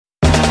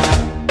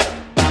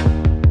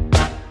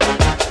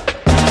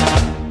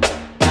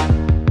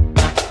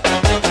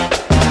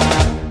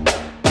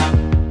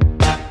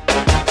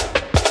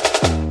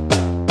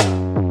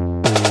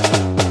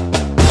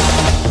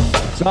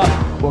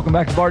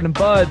Welcome back to Barton and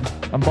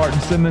Bud. I'm Barton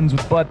Simmons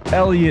with Bud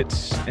Elliott,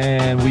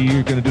 and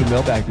we're going to do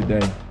mailbag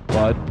today,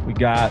 Bud. We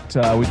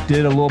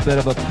did a little bit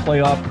of a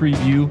playoff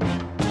preview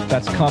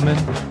that's coming.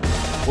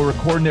 We're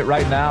recording it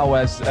right now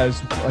as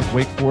like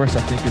Wake Forest,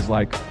 I think, is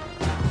like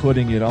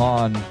putting it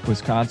on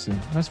Wisconsin.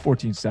 That's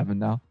 14-7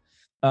 now.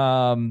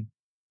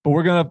 But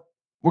we're gonna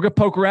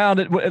poke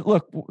around it.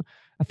 Look,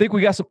 I think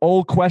we got some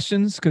old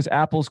questions because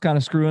Apple's kind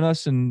of screwing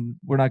us, and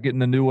we're not getting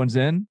the new ones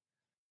in.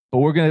 But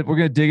we're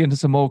gonna dig into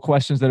some old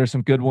questions that are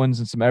some good ones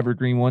and some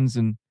evergreen ones,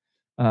 and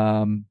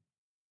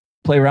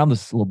play around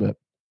this a little bit.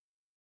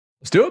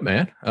 Let's do it,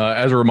 man.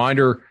 As a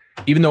reminder,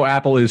 even though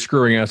Apple is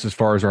screwing us as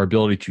far as our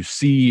ability to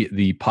see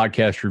the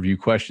podcast review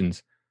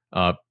questions,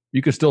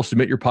 you can still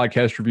submit your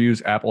podcast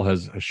reviews. Apple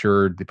has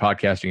assured the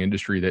podcasting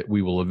industry that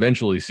we will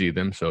eventually see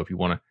them. So if you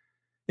want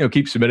to,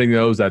 keep submitting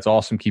those, that's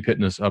awesome. Keep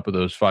hitting us up with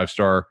those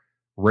 5-star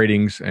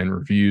ratings and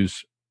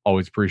reviews.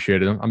 Always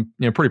appreciate it. I'm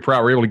pretty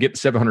proud we're able to get to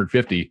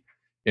 750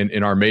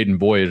 in our maiden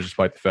voyage,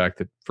 despite the fact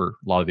that for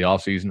a lot of the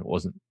offseason, it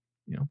wasn't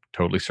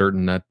totally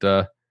certain that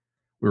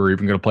we were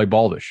even going to play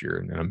ball this year.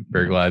 And I'm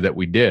very glad that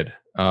we did.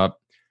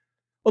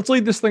 Let's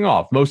lead this thing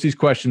off. Most of these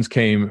questions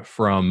came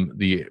from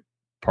the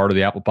part of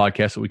the Apple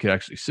podcast that we could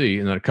actually see.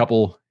 And then a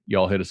couple,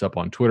 y'all hit us up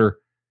on Twitter.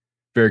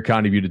 Very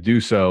kind of you to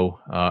do so.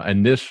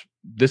 And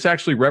this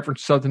actually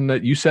referenced something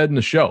that you said in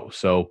the show.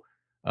 So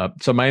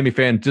some Miami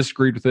fans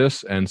disagreed with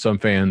this, and some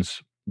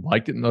fans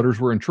liked it, and others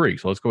were intrigued.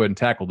 So let's go ahead and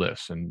tackle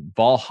this. And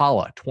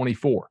Valhalla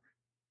 24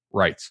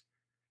 writes,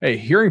 hey,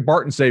 hearing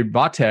Barton say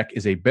Vatek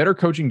is a better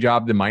coaching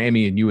job than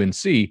Miami and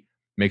UNC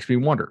makes me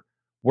wonder,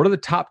 what are the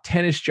top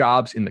 10-ish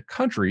jobs in the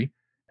country,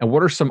 and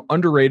what are some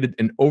underrated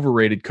and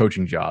overrated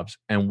coaching jobs,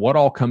 and what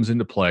all comes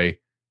into play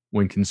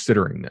when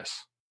considering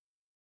this?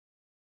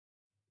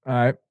 All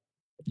right.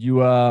 You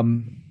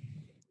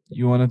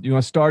want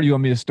to start? Or you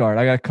want me to start?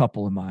 I got a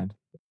couple in mind.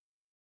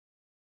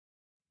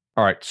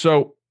 All right.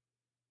 So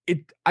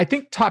I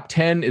think top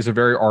 10 is a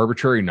very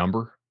arbitrary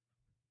number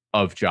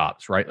of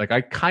jobs, right? Like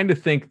I kind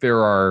of think there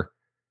are,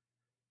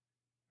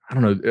 I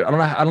don't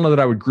know that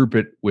I would group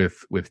it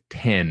with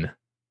 10.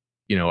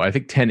 I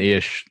think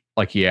 10-ish,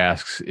 like he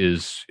asks,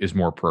 is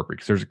more appropriate,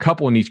 because there's a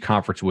couple in each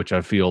conference which I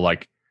feel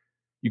like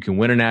you can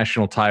win a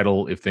national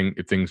title if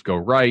things go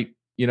right.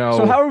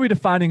 So how are we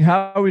defining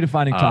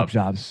top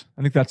jobs?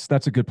 I think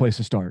that's a good place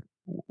to start.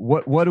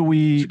 What do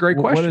we? It's a great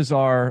question. What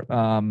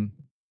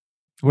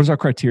is our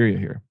criteria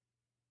here?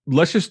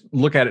 Let's just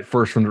look at it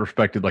first from the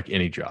perspective like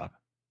any job.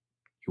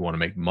 You want to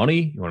make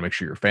money. You want to make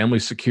sure your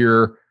family's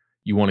secure.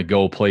 You want to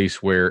go a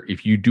place where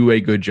if you do a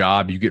good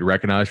job, you get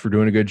recognized for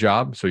doing a good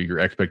job. So your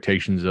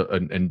expectations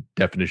and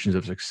definitions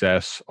of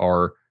success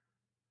are,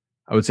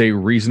 I would say,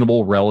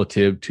 reasonable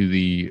relative to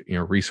the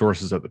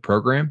resources of the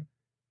program.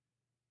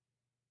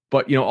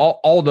 But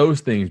all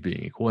those things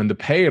being equal, and the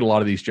pay at a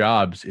lot of these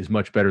jobs is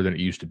much better than it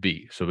used to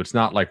be. So it's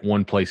not like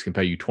one place can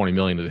pay you $20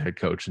 million to the head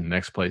coach, and the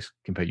next place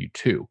can pay you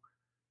 $2 million.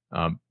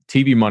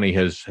 TV money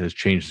has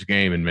changed the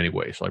game in many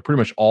ways. So like pretty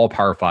much all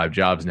Power 5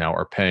 jobs now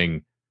are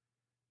paying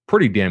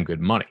pretty damn good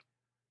money.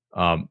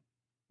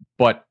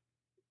 But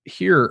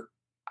here,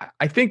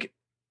 I think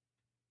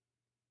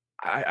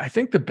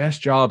the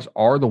best jobs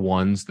are the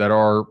ones that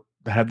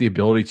have the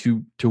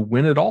ability to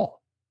win it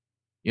all.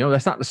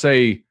 That's not to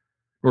say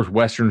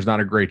Northwestern's not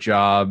a great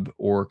job,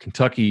 or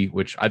Kentucky,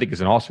 which I think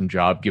is an awesome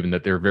job, given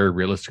that they're very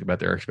realistic about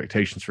their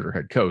expectations for their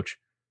head coach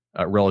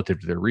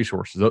relative to their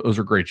resources. Those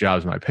are great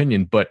jobs, in my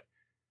opinion. But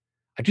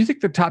I do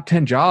think the top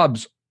 10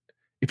 jobs,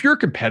 if you're a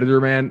competitor,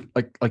 man,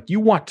 like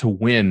you want to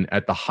win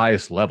at the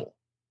highest level.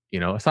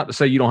 It's not to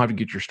say you don't have to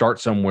get your start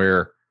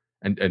somewhere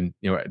and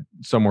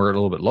somewhere a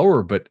little bit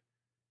lower, but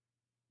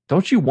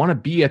don't you want to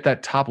be at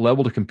that top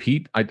level to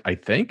compete? I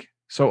think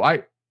so.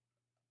 I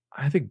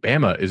think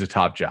Bama is a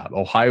top job.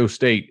 Ohio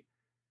State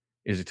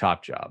is a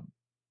top job.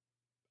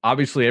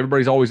 Obviously,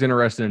 everybody's always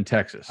interested in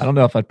Texas. I don't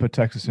know if I'd put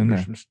Texas in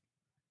there.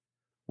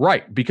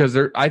 Right, because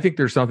I think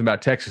there's something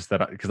about Texas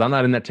because I'm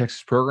not in that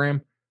Texas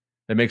program,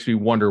 that makes me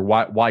wonder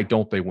why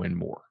don't they win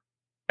more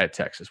at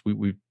Texas?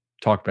 We've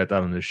talked about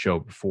that on this show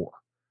before.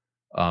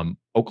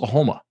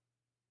 Oklahoma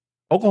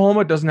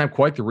doesn't have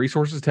quite the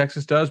resources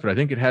Texas does, but I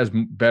think it has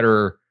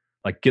better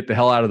get the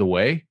hell out of the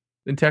way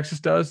than Texas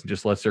does, and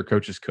just lets their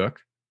coaches cook.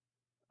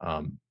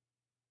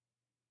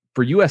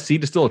 For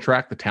USC to still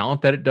attract the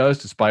talent that it does,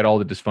 despite all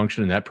the dysfunction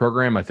in that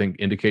program, I think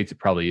indicates it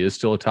probably is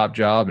still a top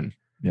job. And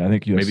yeah, I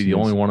think USC maybe the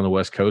only one on the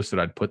West Coast that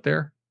I'd put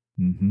there.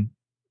 Mm-hmm.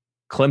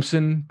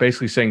 Clemson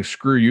basically saying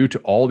screw you to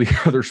all the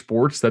other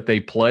sports that they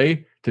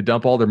play to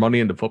dump all their money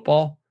into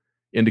football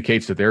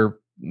indicates that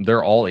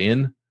they're all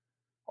in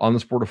on the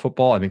sport of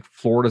football. I think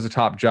Florida's a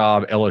top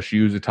job,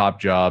 LSU is a top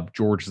job,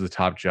 Georgia's a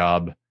top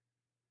job.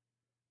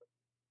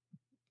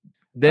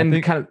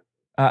 Then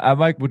I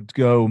might would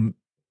go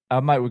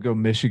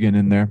Michigan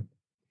in there,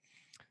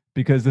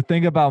 because the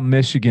thing about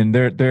Michigan,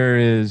 they've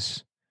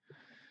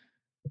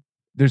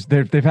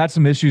had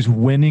some issues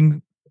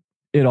winning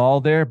it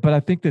all there, but I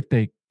think that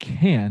they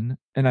can,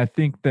 and I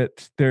think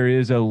that there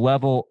is a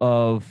level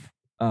of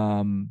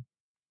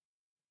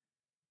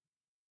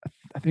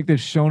I think they've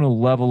shown a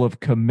level of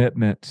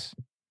commitment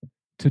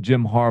to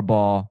Jim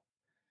Harbaugh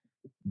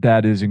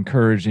that is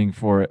encouraging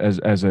for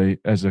as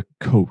a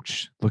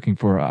coach looking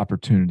for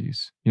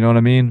opportunities. You know what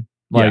I mean?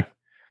 Like, Yeah.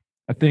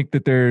 I think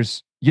that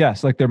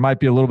there might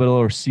be a little bit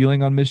lower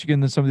ceiling on Michigan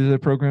than some of these other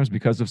programs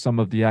because of some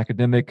of the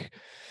academic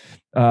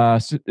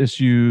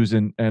issues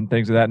and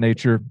things of that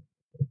nature.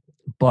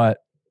 But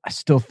I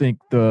still think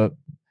there's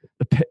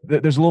a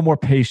little more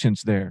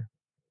patience there.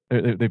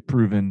 They've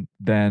proven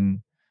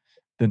than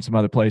some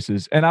other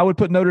places, and I would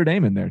put Notre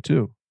Dame in there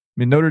too. I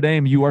mean, Notre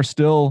Dame, you are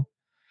still,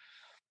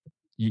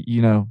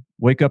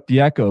 wake up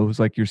the echoes.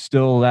 Like, you're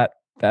still that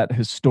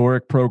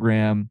historic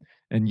program,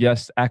 and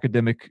yes,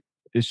 academic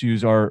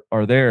issues are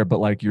there, but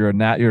like you're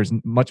as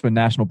much of a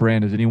national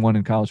brand as anyone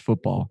in college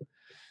football,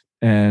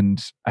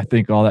 and I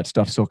think all that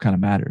stuff still kind of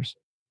matters.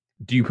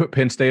 Do you put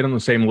Penn State on the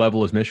same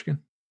level as Michigan?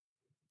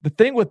 The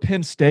thing with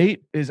Penn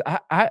State is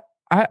I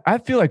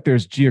feel like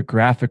there's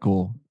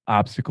geographical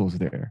obstacles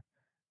there.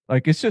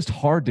 Like, it's just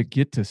hard to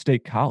get to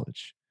State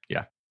College.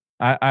 Yeah.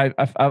 I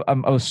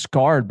was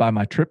scarred by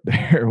my trip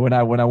there when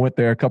I went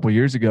there a couple of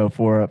years ago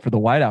for the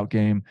whiteout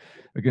game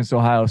against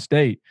Ohio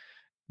State.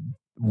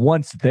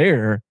 Once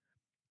there,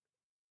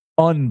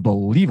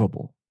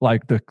 unbelievable.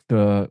 Like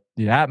the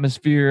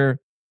atmosphere,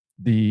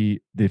 the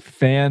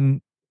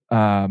fan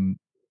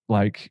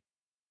like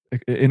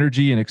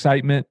energy and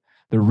excitement,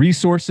 the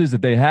resources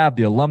that they have,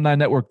 the alumni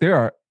network. There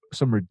are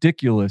some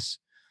ridiculous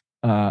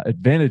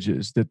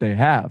advantages that they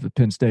have at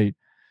Penn State.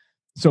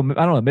 So I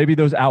don't know, maybe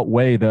those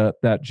outweigh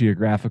that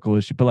geographical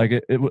issue. But like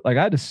like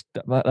I had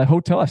the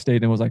hotel I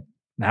stayed in was like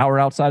an hour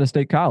outside of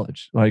State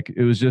College. Like,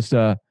 it was just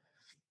no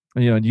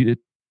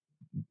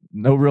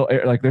real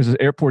like, there's an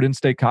airport in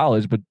State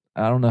College, but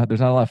I don't know,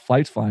 there's not a lot of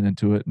flights flying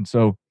into it. And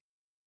so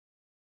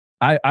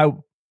I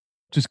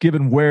just,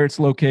 given where it's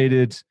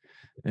located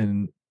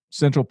in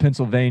central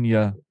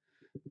Pennsylvania,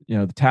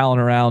 the talent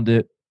around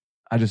it,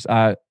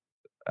 that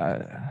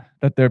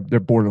they're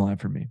borderline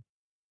for me.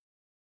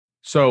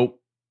 So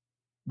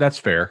that's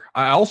fair.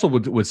 I also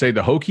would say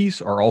the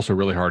Hokies are also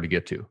really hard to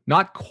get to.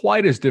 Not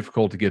quite as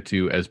difficult to get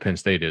to as Penn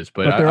State is,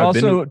 but they're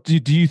also.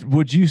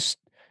 Would you,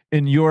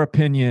 in your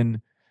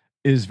opinion,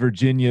 is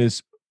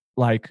Virginia's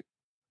like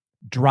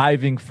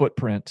driving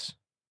footprint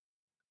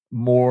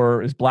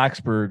more, is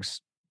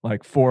Blacksburg's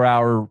like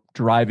 4-hour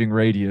driving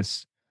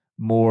radius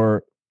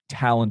more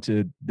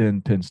talented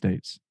than Penn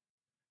State's?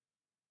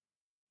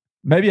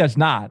 Maybe that's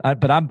not,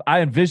 but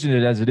I envision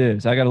it as it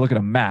is. I got to look at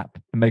a map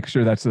and make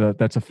sure that's a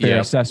fair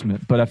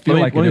assessment. But I feel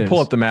let me pull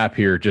up the map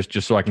here just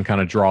so I can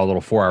kind of draw a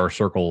little 4-hour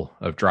circle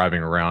of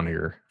driving around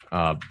here.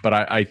 But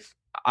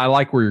I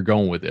like where you're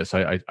going with this.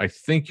 I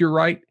think you're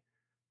right.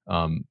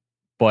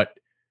 But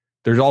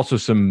there's also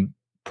some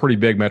pretty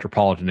big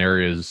metropolitan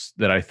areas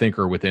that I think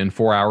are within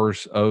 4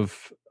 hours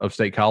of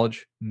State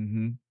College.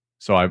 Mm-hmm.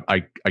 So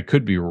I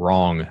could be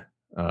wrong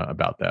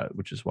about that,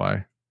 which is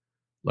why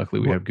luckily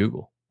we have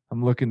Google.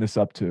 I'm looking this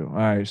up too. All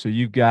right, so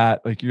you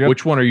got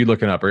which one are you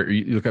looking up? Are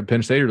you looking at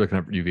Penn State or looking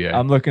up UVA?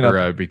 I'm looking up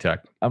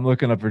VTech. I'm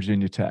looking up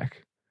Virginia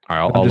Tech. All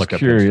right, I'll look up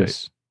Penn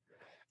State.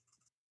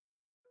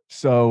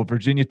 So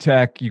Virginia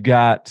Tech, you're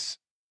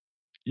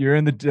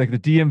in the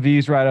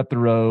DMV's right up the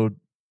road.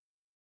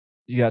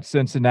 You got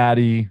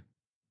Cincinnati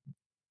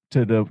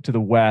to the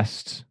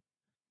west.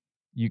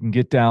 You can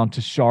get down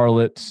to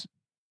Charlotte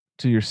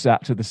to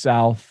the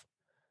south.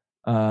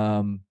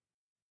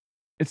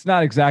 It's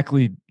not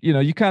exactly,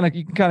 you can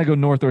kind of go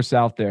north or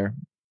south there.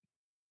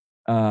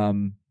 But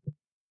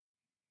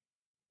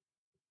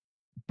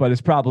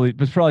it's probably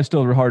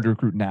still hard to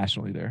recruit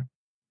nationally there.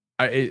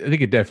 I think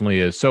it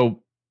definitely is.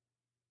 So,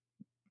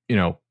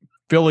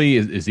 Philly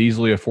is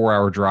easily a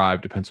 4-hour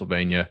drive to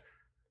Pennsylvania.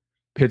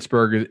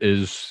 Pittsburgh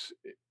is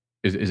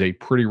a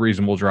pretty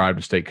reasonable drive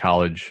to State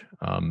College.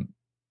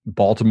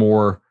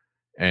 Baltimore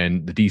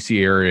and the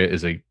DC area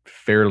is a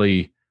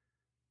fairly, I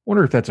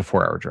wonder if that's a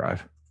 4-hour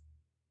drive.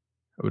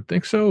 I would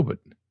think so, but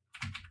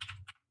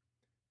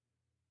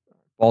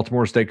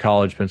Baltimore State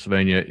College,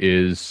 Pennsylvania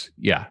is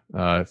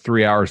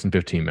 3 hours and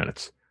 15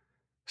 minutes.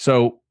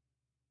 So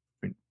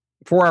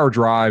 4-hour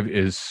drive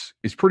is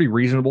pretty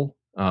reasonable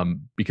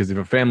because if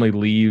a family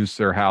leaves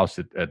their house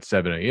at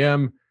 7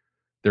 a.m.,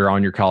 they're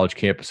on your college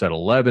campus at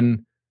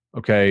 11.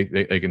 Okay,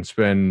 they can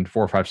spend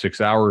 4, 5, 6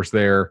 hours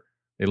there.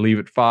 They leave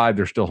at 5.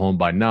 They're still home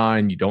by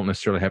 9. You don't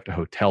necessarily have to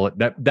hotel it.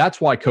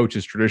 That's why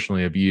coaches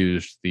traditionally have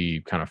used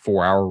the kind of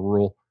 4-hour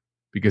rule,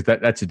 because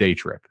that's a day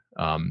trip.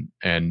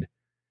 And,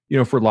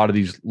 for a lot of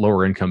these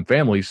lower income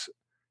families,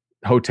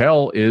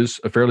 hotel is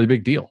a fairly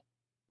big deal,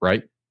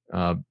 right?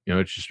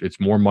 It's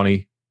more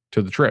money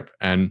to the trip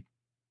and,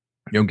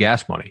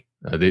 gas money.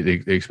 They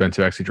expense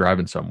to actually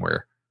driving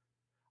somewhere.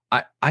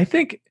 I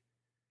think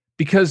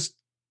because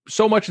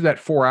so much of that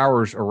 4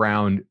 hours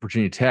around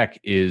Virginia Tech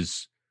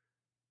is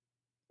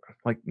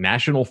like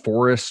national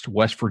forest,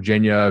 West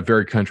Virginia,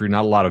 very country,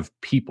 not a lot of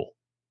people.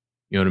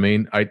 You know what I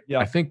mean?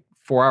 I think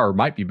 4-hour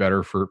might be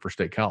better for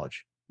State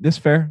College. That's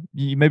fair.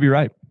 You may be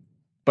right.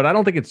 But I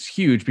don't think it's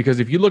huge, because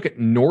if you look at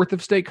north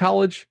of State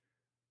College,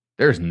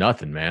 there's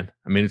nothing, man.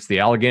 I mean, it's the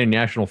Allegheny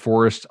National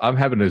Forest. I'm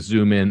having to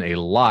zoom in a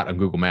lot on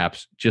Google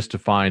Maps just to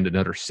find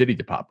another city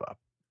to pop up.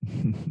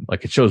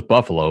 Like it shows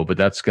Buffalo, but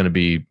that's going to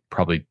be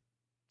probably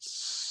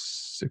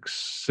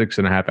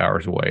 6.5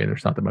 hours away, and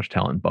there's not that much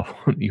talent in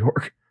Buffalo, New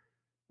York.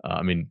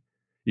 I mean,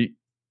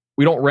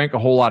 we don't rank a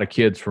whole lot of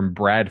kids from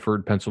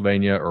Bradford,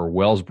 Pennsylvania, or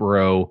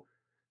Wellsboro,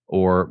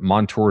 or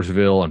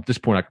Montoursville. At this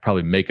point, I could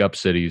probably make up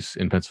cities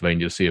in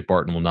Pennsylvania to see if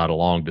Barton will nod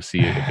along to see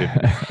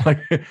if like,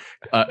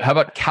 how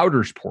about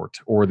Coudersport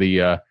or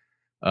the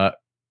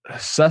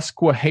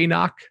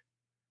Susquehannock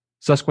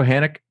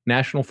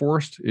National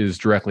Forest is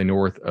directly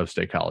north of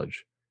State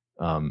College.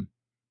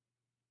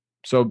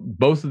 So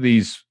both of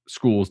these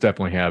schools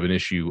definitely have an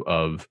issue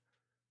of,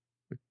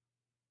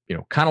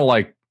 kind of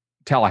like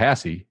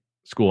Tallahassee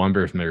school I'm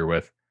very familiar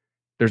with.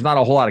 There's not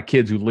a whole lot of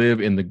kids who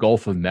live in the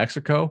Gulf of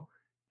Mexico,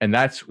 and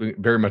that's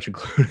very much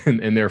included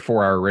in their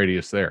 4-hour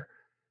radius there,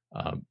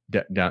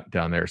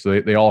 down there.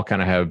 So they all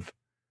kind of have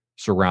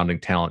surrounding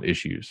talent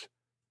issues.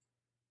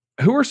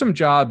 Who are some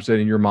jobs that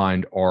in your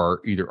mind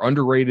are either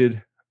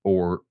underrated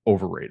or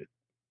overrated,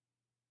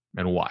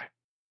 and why?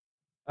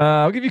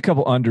 I'll give you a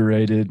couple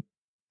underrated.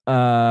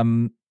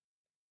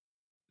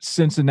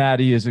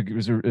 Cincinnati is a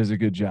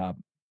good job.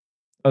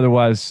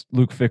 Otherwise,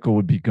 Luke Fickell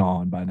would be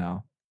gone by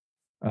now.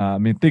 I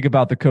mean, think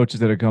about the coaches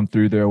that have come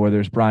through there, whether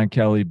it's Brian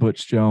Kelly,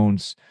 Butch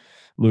Jones,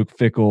 Luke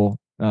Fickell,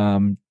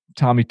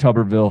 Tommy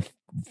Tuberville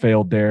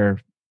failed there,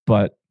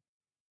 but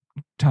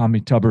Tommy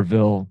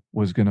Tuberville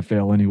was going to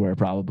fail anywhere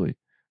probably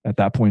at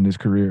that point in his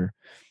career.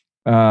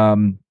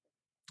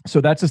 So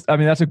that's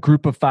a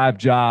group of 5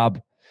 job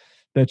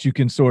that you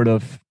can sort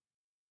of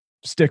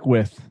stick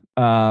with,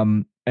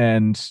 and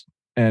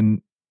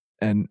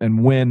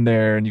win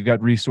there, and you've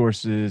got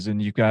resources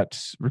and you've got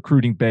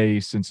recruiting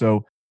base. And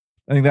so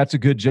I think that's a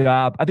good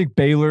job. I think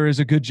Baylor is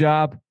a good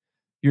job.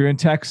 You're in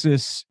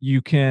Texas.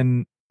 You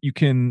can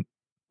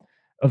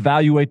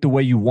evaluate the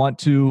way you want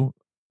to.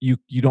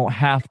 You don't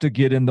have to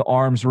get in the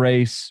arms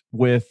race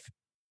with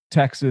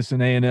Texas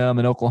and A&M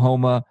and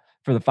Oklahoma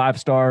for the 5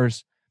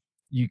 stars.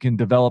 You can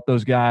develop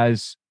those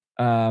guys.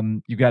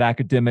 You've got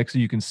academics that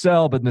you can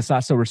sell, but it's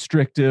not so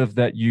restrictive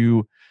that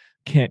you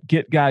can't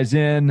get guys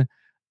in.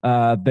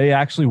 They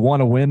actually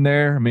want to win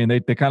there. I mean,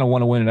 they kind of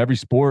want to win in every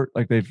sport.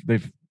 Like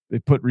they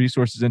put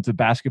resources into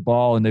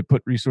basketball and they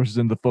put resources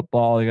into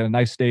football. They got a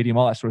nice stadium,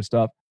 all that sort of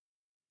stuff.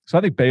 So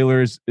I think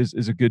Baylor is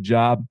a good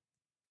job.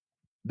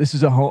 This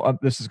is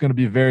going to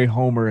be very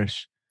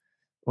homerish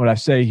what I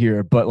say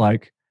here, but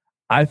like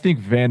I think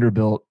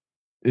Vanderbilt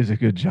is a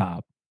good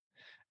job.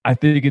 I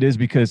think it is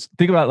because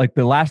think about like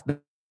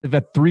they've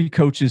had 3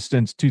 coaches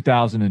since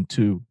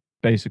 2002,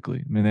 basically.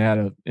 I mean, they had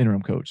an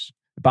interim coach.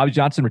 Bobby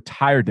Johnson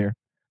retired there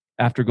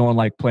after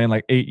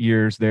playing 8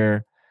 years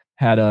there,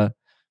 had a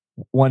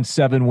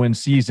 7-win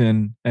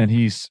season, and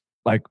he's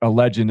like a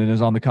legend and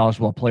is on the college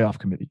football playoff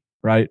committee,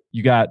 right?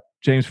 You got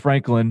James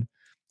Franklin,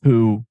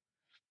 who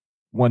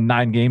won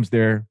 9 games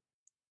there,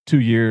 2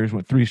 years,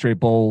 went 3 straight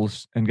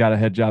bowls, and got a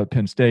head job at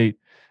Penn State.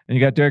 And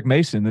you got Derek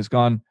Mason that's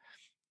gone,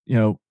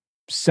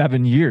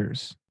 7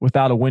 years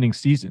without a winning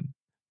season.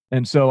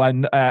 And so I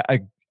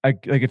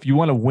like if you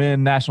want to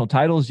win national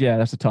titles, yeah,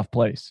 that's a tough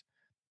place.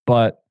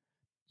 But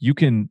you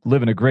can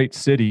live in a great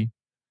city.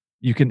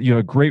 You have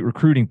a great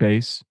recruiting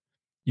base.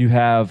 You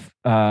have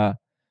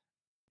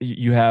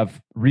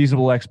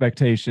reasonable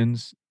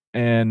expectations,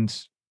 and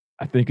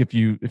I think if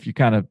you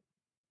kind of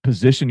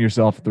position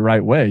yourself the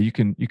right way, you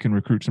can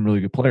recruit some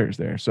really good players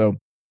there. So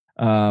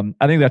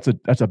I think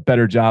that's a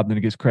better job than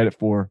it gets credit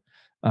for.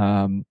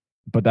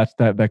 But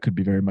that could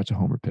be very much a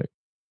homer pick.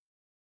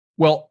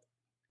 Well,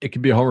 it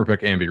could be a homer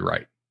pick and be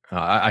right.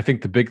 I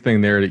think the big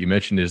thing there that you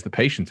mentioned is the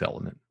patience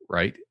element,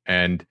 right?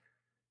 And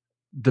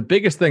the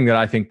biggest thing that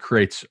I think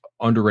creates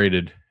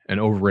underrated and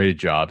overrated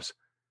jobs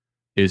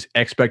is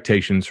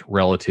expectations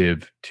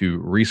relative to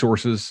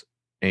resources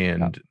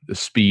and the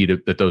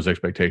speed that those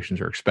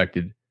expectations are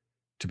expected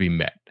to be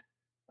met.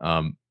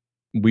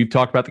 We've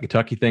talked about the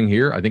Kentucky thing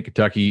here. I think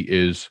Kentucky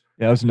is...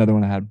 Yeah, that was another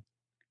one I had.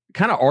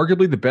 Kind of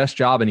arguably the best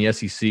job in the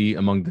SEC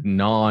among the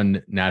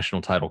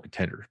non-national title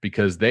contenders,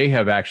 because they've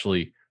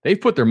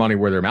put their money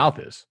where their mouth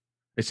is.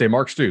 They say,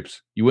 Mark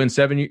Stoops, you win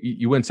 7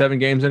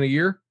 games in a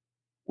year,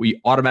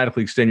 we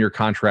automatically extend your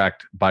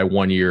contract by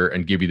 1 year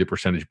and give you the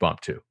percentage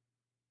bump too.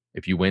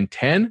 If you win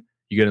 10,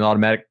 you get an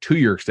automatic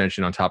 2-year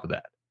extension on top of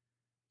that.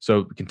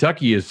 So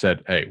Kentucky has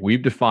said, hey,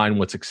 we've defined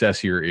what success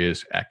here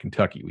is at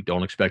Kentucky. We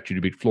don't expect you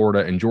to beat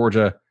Florida and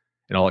Georgia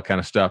and all that kind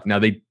of stuff. Now,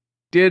 they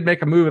did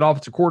make a move at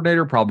offensive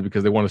coordinator, probably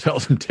because they want to sell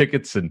some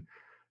tickets, and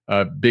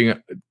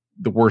being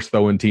the worst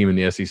throw-in team in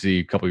the SEC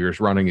a couple years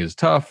running is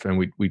tough. And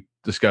we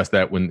discussed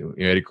that when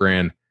Eddie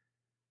Gran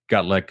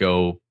got let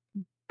go,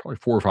 probably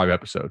 4 or 5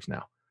 episodes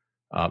now.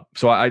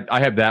 So I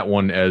have that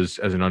one as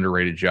an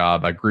underrated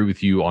job. I agree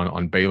with you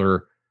on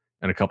Baylor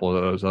and a couple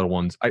of those other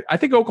ones. I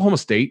think Oklahoma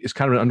State is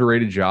kind of an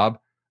underrated job.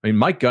 I mean,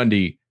 Mike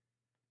Gundy,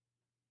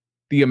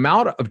 the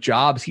amount of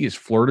jobs he has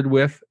flirted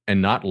with and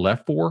not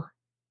left for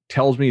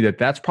tells me that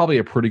that's probably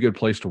a pretty good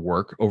place to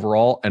work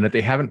overall, and that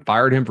they haven't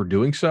fired him for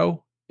doing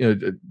so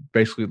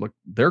basically like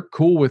they're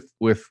cool with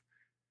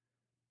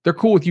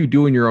you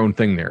doing your own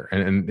thing there,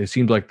 and it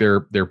seems like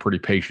they're pretty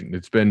patient.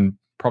 It's been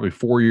probably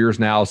 4 years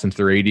now since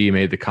their AD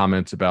made the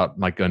comments about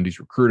Mike Gundy's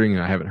recruiting,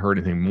 and I haven't heard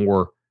anything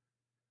more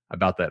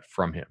about that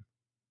from him.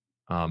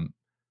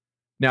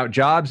 Now,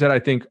 jobs that I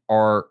think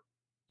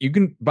you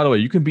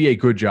can be a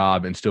good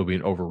job and still be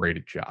an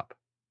overrated job.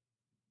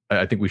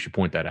 I think we should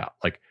point that out.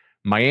 Like,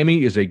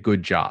 Miami is a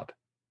good job.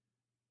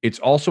 It's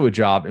also a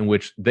job in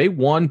which they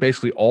won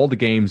basically all the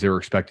games they were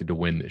expected to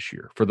win this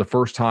year for the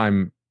first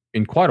time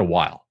in quite a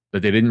while,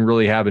 that they didn't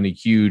really have any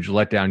huge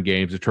letdown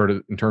games in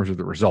terms of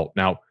the result.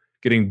 Now,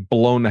 getting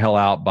blown the hell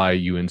out by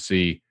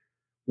UNC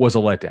was a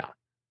letdown.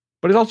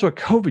 But it's also a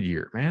COVID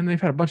year, man. They've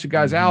had a bunch of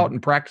guys out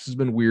and practice has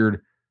been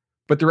weird.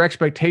 But their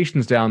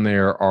expectations down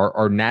there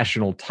are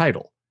national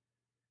title.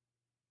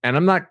 And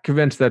I'm not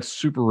convinced that's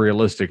super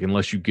realistic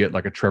unless you get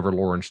like a Trevor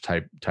Lawrence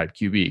type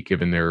QB,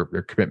 given their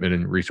commitment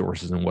and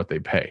resources and what they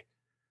pay.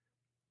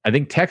 I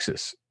think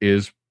Texas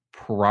is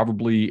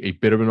probably a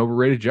bit of an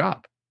overrated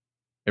job.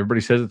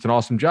 Everybody says it's an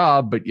awesome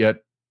job, but yet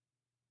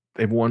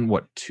they've won,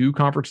 2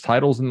 conference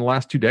titles in the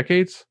last 2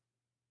 decades?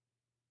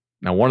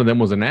 Now, one of them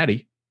was a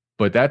natty,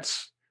 but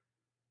that's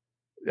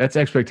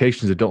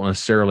expectations that don't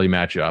necessarily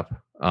match up.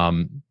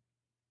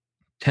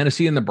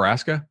 Tennessee and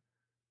Nebraska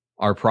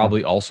are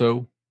probably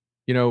also,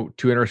 2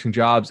 interesting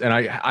jobs. And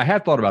I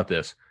have thought about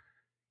this.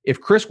 If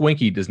Chris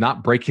Weinke does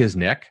not break his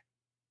neck,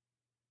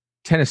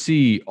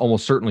 Tennessee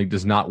almost certainly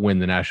does not win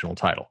the national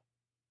title,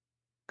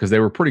 because they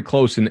were pretty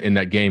close in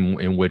that game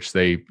in which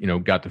they,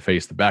 got to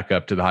face the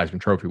backup to the Heisman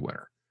Trophy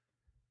winner.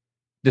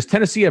 Does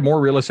Tennessee have more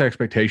realistic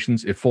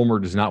expectations if Fulmer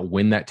does not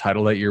win that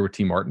title that year with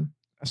T. Martin?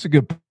 That's a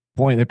good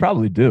point. They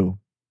probably do.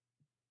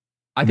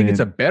 I think it's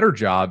a better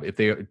job if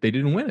they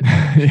didn't win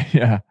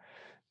it.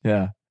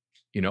 Yeah.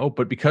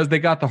 But because they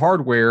got the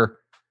hardware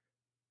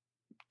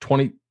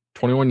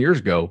 21 years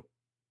ago,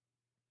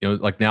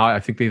 like now I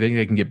think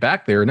they can get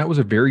back there. And that was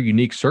a very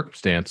unique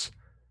circumstance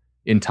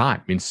in time.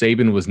 I mean,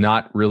 Saban was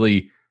not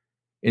really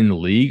in the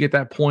league at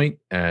that point,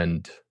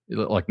 and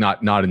like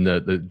not in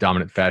the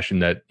dominant fashion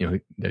that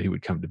that he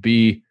would come to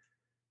be.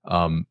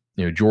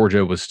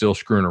 Georgia was still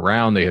screwing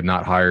around. They had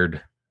not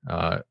hired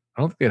I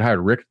don't think they had hired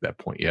Rick at that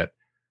point yet.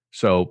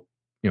 So,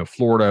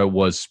 Florida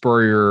was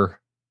Spurrier,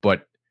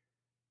 but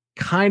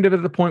kind of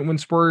at the point when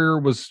Spurrier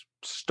was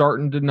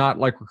starting to not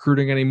like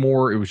recruiting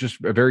anymore. It was just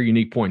a very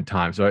unique point in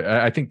time. So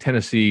I think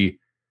Tennessee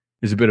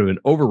is a bit of an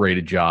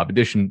overrated job.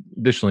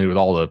 Additionally, with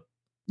all the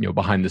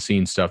behind the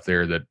scenes stuff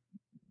there, that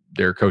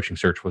their coaching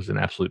search was an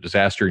absolute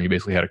disaster, and you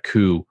basically had a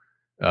coup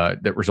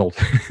that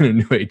resulted in a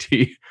new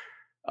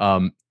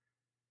AD.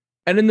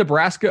 And in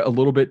Nebraska a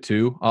little bit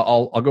too.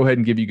 I'll go ahead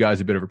and give you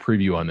guys a bit of a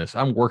preview on this.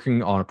 I'm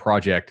working on a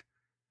project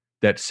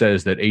that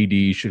says that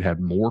AD should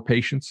have more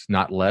patience,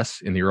 not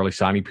less, in the early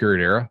signing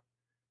period era,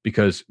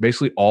 because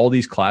basically all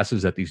these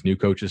classes that these new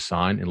coaches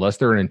sign, unless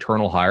they're an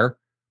internal hire,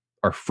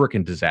 are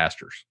freaking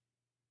disasters.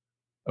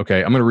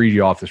 Okay, I'm going to read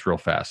you off this real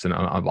fast, and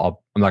I'm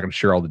not going to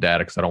share all the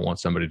data because I don't want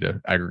somebody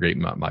to aggregate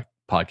my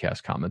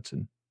podcast comments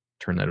and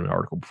turn that into an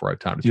article before I have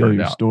time to turn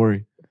it out.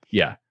 Story.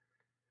 Yeah.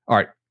 All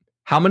right.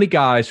 How many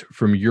guys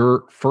from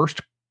your first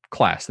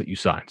class that you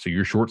signed, so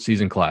your short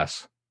season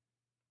class,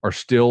 are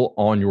still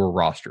on your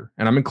roster?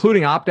 And I'm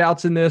including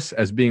opt-outs in this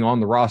as being on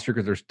the roster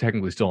because they're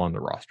technically still on the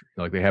roster.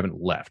 Like, they haven't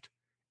left.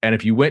 And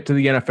if you went to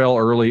the NFL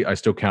early, I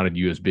still counted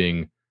you as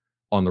being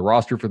on the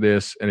roster for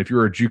this. And if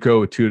you're a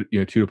JUCO two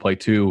to play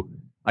 2,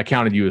 I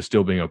counted you as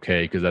still being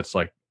okay, because that's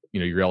like,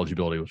 your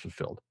eligibility was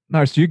fulfilled. All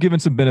right, so you're giving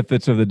some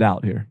benefits of the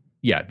doubt here.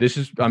 Yeah,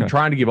 I'm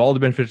trying to give all the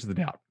benefits of the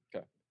doubt.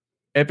 Okay.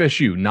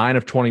 FSU, 9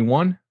 of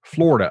 21.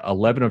 Florida,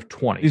 11 of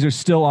 20. These are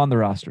still on the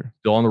roster.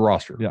 Still on the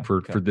roster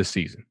for this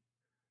season.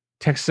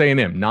 Texas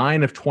A&M,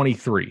 9 of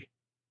 23.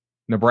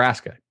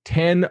 Nebraska,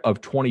 10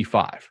 of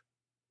 25.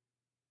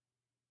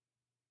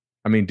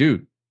 I mean,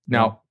 dude.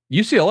 Now,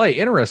 UCLA,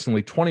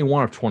 interestingly,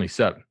 21 of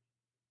 27.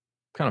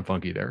 Kind of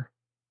funky there,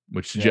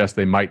 which suggests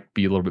they might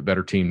be a little bit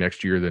better team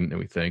next year than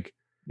we think.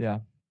 Yeah.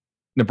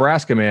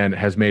 Nebraska, man,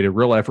 has made a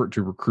real effort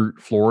to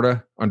recruit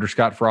Florida under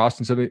Scott Frost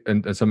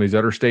and some of these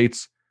other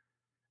states.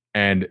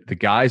 And the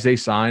guys they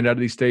signed out of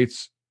these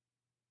states,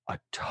 a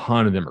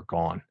ton of them are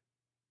gone.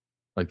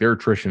 Like, their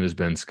attrition has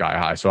been sky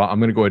high. So I'm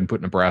going to go ahead and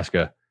put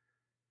Nebraska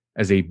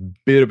as a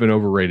bit of an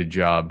overrated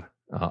job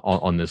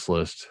on this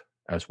list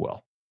as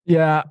well.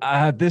 Yeah,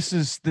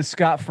 this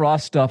Scott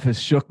Frost stuff has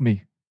shook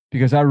me,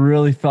 because I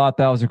really thought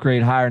that was a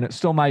great hire, and it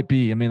still might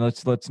be. I mean,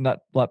 let's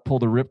not pull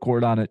the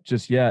ripcord on it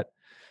just yet,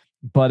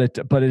 but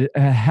it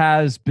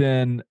has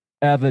been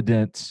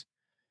evidence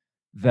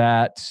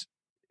that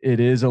it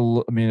is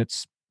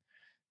it's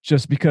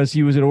just because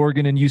he was at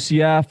Oregon and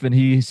UCF and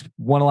he's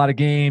won a lot of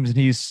games and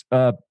he's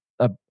a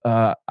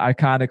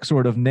iconic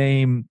sort of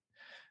name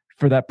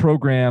for that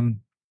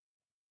program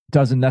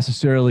doesn't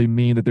necessarily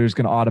mean that there's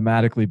going to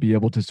automatically be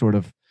able to sort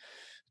of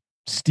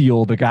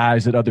steal the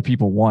guys that other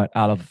people want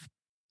out of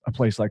a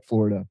place like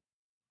Florida.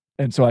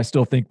 And so I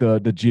still think the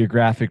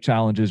geographic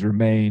challenges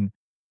remain.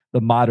 The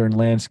modern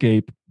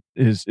landscape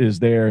is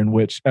there, in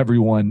which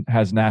everyone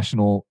has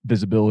national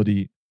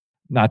visibility,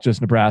 not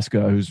just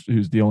Nebraska,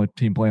 who's the only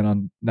team playing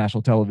on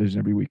national television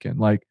every weekend.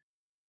 Like,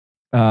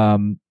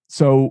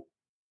 so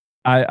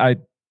I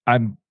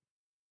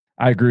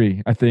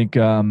agree. I think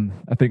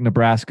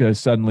Nebraska is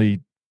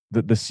suddenly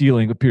the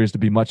ceiling appears to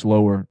be much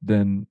lower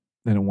than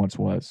it once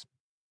was.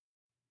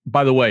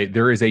 By the way,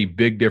 there is a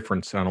big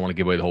difference. I don't want to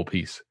give away the whole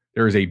piece.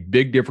 There is a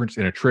big difference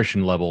in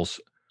attrition levels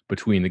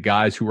between the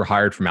guys who were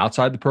hired from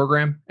outside the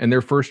program and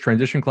their first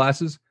transition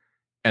classes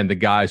and the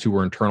guys who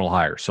were internal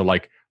hires. So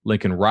like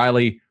Lincoln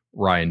Riley,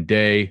 Ryan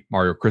Day,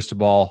 Mario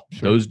Cristobal,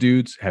 sure. Those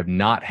dudes have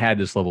not had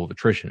this level of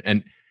attrition.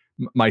 And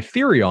my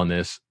theory on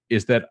this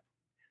is that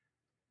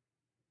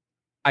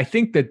I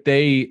think that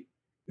they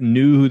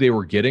knew who they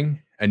were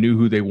getting and knew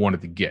who they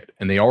wanted to get.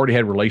 And they already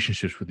had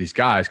relationships with these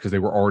guys because they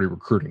were already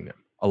recruiting them.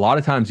 A lot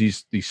of times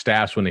these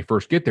staffs, when they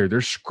first get there,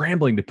 they're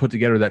scrambling to put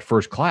together that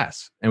first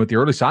class. And with the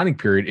early signing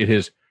period, it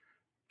has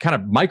kind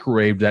of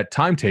microwaved that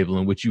timetable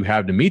in which you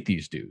have to meet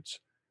these dudes.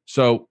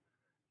 So,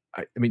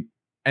 I mean,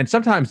 and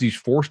sometimes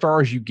these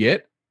 4-stars you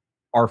get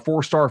are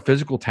 4-star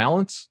physical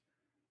talents,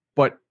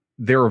 but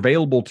they're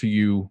available to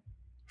you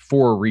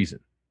for a reason,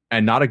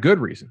 and not a good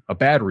reason, a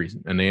bad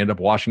reason. And they end up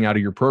washing out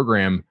of your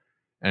program.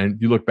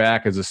 And you look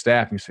back as a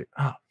staff and you say,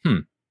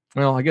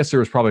 well, I guess there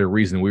was probably a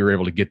reason we were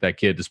able to get that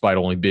kid despite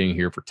only being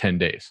here for 10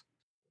 days.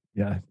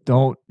 Yeah.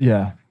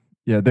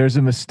 There's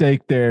a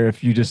mistake there.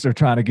 If you just are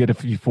trying to get a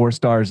few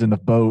 4-stars in the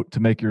boat to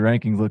make your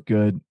rankings look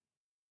good,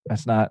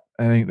 that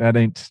ain't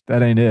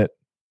it.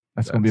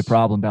 That's going to be a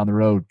problem down the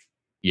road.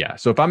 Yeah.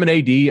 So if I'm an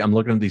AD, I'm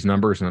looking at these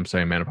numbers and I'm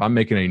saying, man, if I'm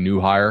making a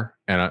new hire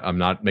and I'm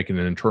not making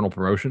an internal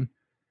promotion,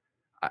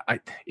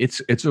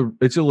 it's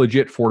a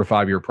legit 4 to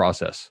 5 year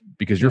process,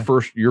 because your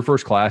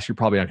first class, you're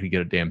probably not going to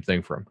get a damn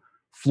thing from.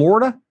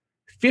 Florida,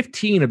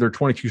 15 of their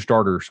 22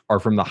 starters are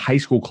from the high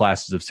school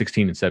classes of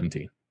 16 and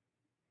 17.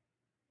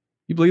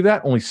 You believe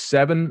that? Only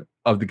 7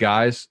 of the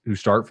guys who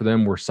start for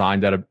them were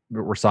signed by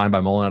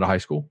Mullen out of high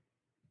school.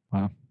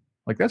 Wow.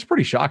 Like, that's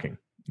pretty shocking.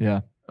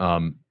 Yeah.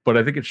 But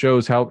I think it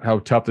shows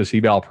how tough this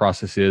eval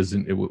process is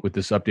with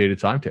this updated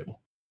timetable.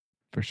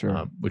 For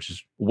sure. Which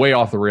is way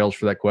off the rails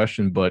for that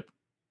question, but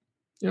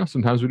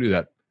sometimes we do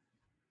that.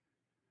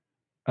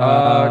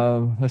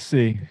 Let's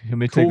see. Let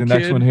me take the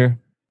next one here.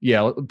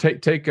 Yeah,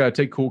 take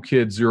Cool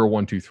Kid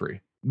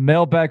 0123.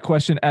 Mailbag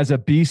question. As a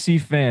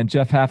BC fan,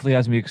 Jeff Hafley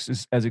has me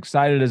as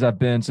excited as I've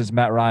been since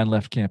Matt Ryan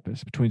left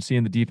campus. Between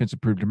seeing the defense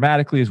improve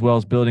dramatically, as well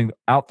as building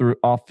out the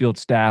off-field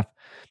staff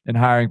and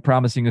hiring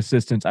promising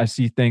assistants, I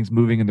see things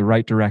moving in the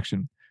right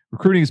direction.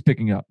 Recruiting is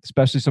picking up,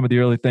 especially some of the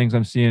early things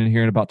I'm seeing and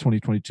hearing about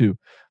 2022.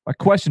 My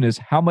question is,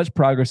 how much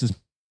progress is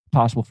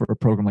possible for a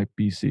program like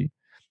BC?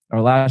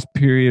 Our last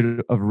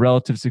period of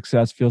relative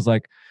success feels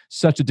like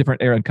such a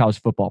different era in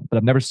college football, but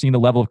I've never seen the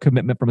level of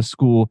commitment from the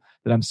school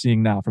that I'm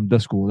seeing now, from the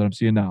school that I'm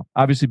seeing now.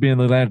 Obviously, being in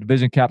the Atlantic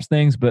Division caps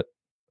things, but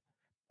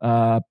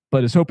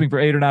is hoping for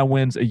 8 or 9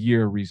 wins a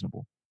year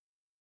reasonable.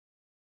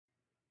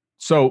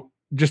 So,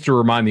 just to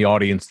remind the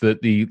audience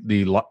that the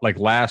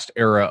last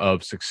era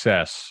of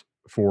success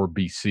for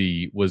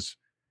BC was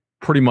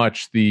pretty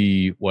much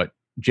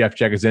Jeff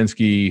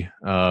Jagodzinski,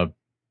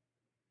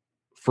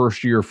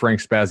 first year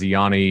Frank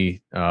Spaziani,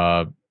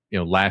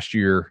 last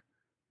year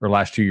or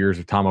last 2 years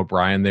of Tom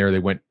O'Brien there. They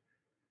went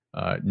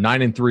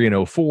 9-3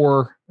 in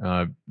 04,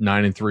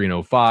 9-3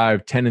 in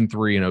 05,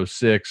 10-3 in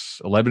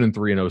 06,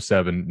 11-3 in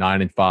 07,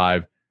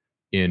 9-5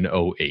 in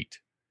 08.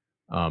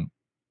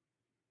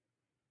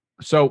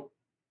 So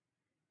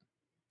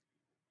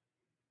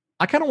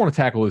I kind of want to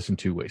tackle this in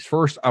 2 ways.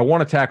 First, I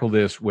want to tackle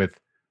this with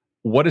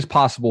what is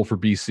possible for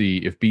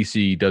BC if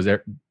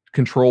BC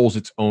controls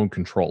its own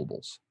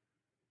controllables.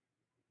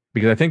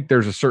 Because I think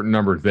there's a certain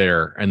number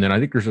there. And then I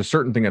think there's a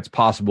certain thing that's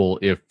possible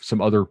if some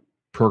other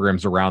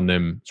programs around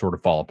them sort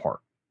of fall apart,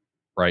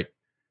 right?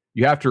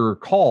 You have to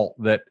recall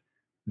that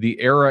the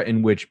era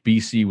in which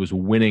BC was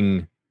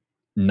winning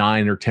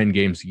 9 or 10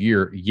 games a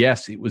year,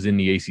 yes, it was in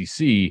the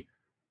ACC,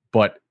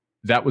 but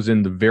that was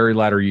in the very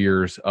latter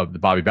years of the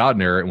Bobby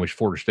Bowden era, in which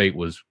Florida State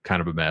was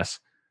kind of a mess.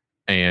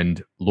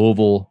 And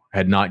Louisville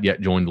had not yet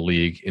joined the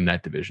league in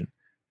that division.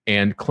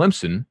 And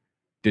Clemson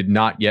did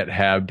not yet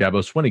have Dabo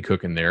Swinney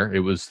cooking there.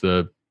 It was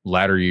the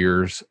latter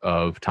years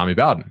of Tommy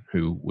Bowden,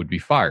 who would be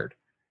fired.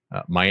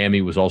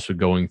 Miami was also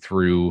going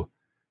through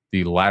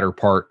the latter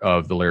part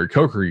of the Larry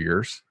Coker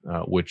years,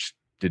 which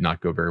did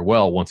not go very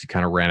well once he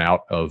kind of ran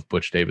out of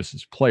Butch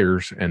Davis's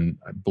players. And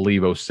I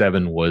believe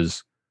 07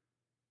 was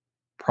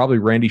probably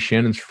Randy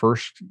Shannon's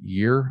first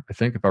year, I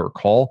think, if I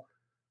recall.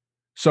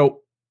 So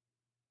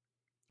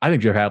I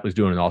think Jeff Hafley's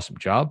doing an awesome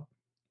job.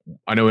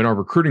 I know in our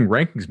recruiting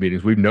rankings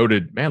meetings, we've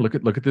noted, man, look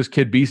at this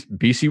kid.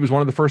 BC was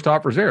one of the first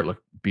offers there.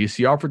 Look,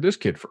 BC offered this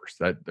kid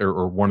first,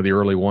 or one of the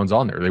early ones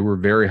on there. They were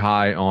very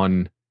high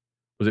on,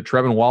 was it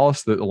Trevin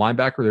Wallace, the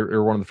linebacker? They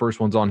were one of the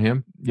first ones on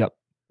him. Yep.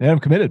 They had him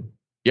committed.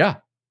 Yeah.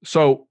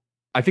 So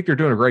I think they're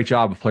doing a great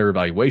job of player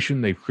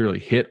evaluation. They've clearly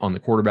hit on the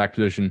quarterback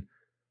position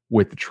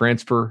with the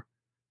transfer,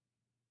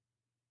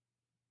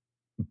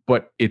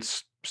 but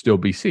it's still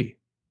BC.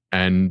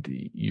 and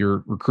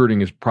your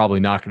recruiting is probably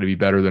not going to be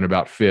better than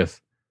about 5th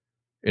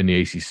in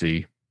the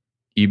ACC,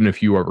 even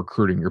if you are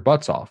recruiting your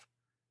butts off.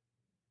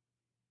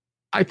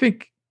 I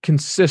think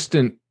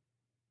controlling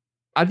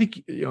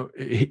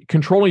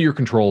your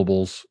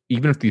controllables,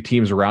 even if the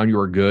teams around you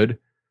are good,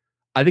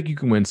 I think you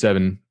can win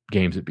 7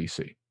 games at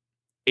BC.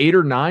 8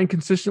 or 9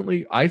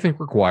 consistently, I think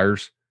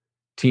requires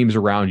teams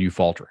around you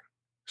faltering.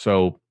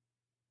 So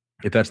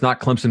if that's not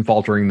Clemson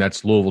faltering,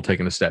 that's Louisville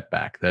taking a step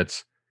back.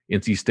 That's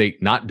NC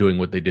State not doing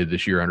what they did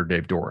this year under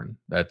Dave Doran.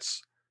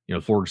 That's,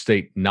 Florida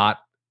State not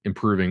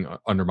improving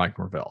under Mike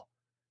Norvell.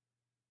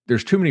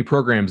 There's too many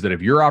programs that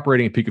if you're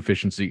operating at peak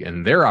efficiency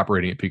and they're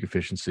operating at peak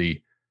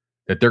efficiency,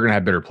 that they're going to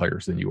have better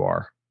players than you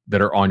are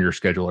that are on your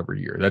schedule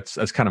every year.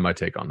 That's kind of my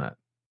take on that.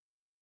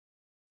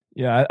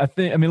 Yeah,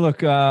 look,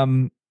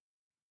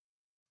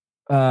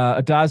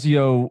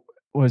 Adazio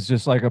was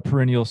just like a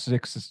perennial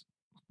 6-6,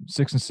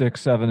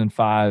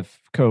 7-5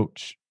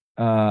 coach.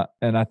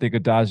 And I think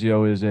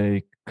Adazio is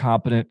a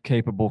competent,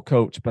 capable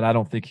coach, but I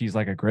don't think he's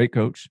like a great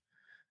coach.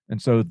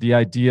 And so the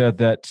idea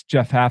that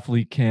Jeff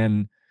Hafley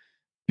can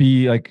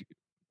be like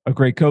a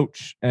great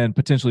coach and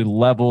potentially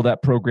level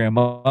that program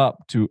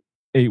up to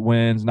 8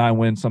 wins, 9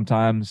 wins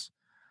sometimes,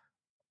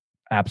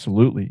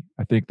 absolutely.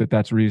 I think that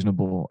that's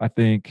reasonable. I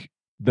think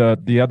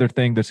the other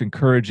thing that's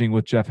encouraging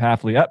with Jeff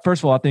Hafley,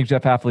 first of all, I think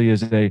Jeff Hafley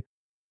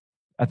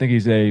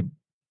he's a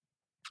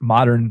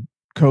modern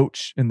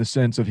coach in the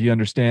sense of he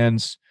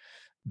understands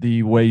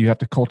the way you have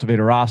to cultivate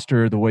a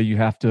roster, the way you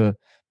have to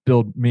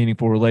build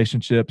meaningful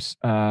relationships.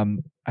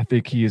 I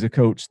think he is a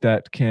coach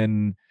that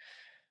can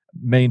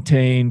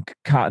maintain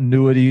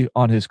continuity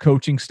on his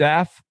coaching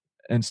staff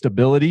and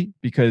stability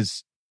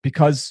because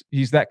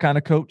he's that kind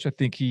of coach. I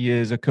think he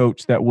is a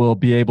coach that will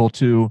be able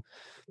to,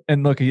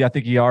 and look, I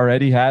think he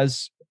already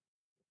has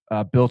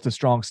built a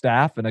strong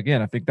staff. And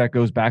again, I think that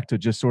goes back to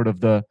just sort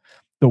of the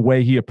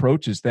way he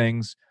approaches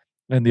things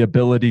and the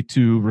ability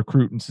to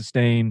recruit and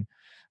sustain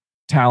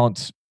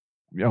talent,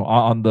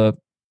 on the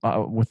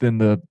within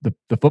the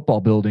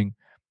football building.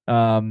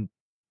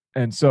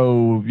 And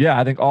so, yeah,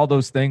 I think all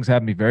those things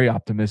have me very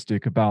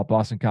optimistic about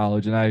Boston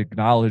College, and I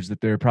acknowledge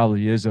that there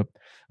probably is a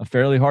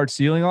fairly hard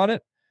ceiling on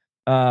it.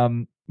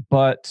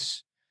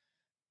 But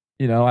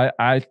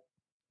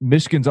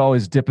Michigan's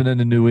always dipping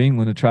into New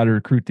England to try to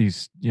recruit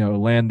these,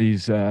 land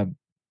these, Don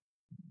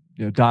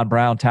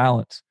Brown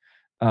talents.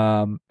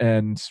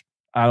 And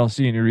I don't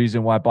see any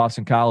reason why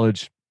Boston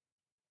College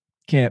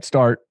can't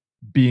start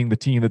being the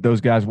team that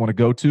those guys want to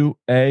go to,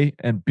 A,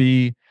 and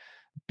B,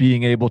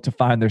 being able to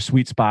find their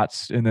sweet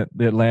spots in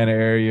the Atlanta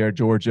area or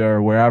Georgia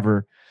or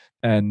wherever,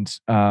 and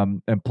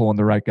pulling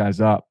the right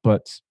guys up.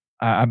 But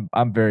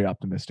I'm very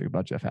optimistic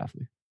about Jeff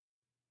Hafley.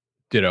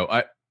 Ditto.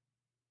 I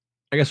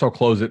guess I'll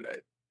close it.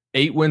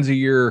 8 wins a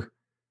year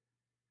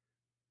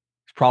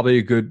is probably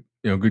a good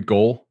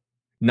goal.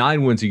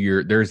 9 wins a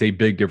year, there's a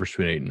big difference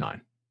between 8 and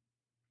 9.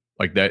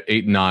 Like that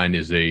 8 and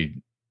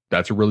 9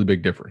 that's a really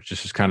big difference.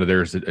 Just as kind of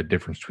there's a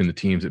difference between the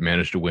teams that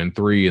manage to win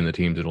 3 and the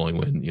teams that only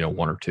win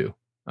 1 or 2.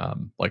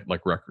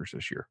 Like Rutgers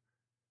this year.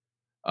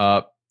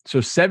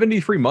 So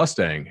 73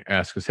 Mustang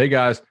asks us, "Hey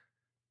guys,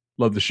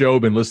 love the show.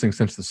 Been listening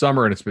since the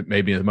summer, and it's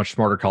made me a much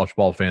smarter college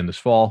ball fan this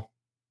fall.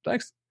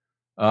 Thanks.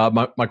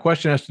 My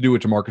question has to do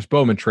with DeMarcus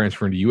Bowman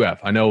transferring to UF.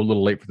 I know a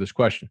little late for this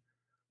question,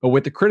 but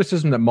with the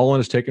criticism that Mullen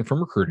has taken from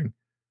recruiting,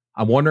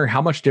 I'm wondering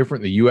how much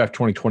different the UF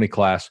 2020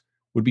 class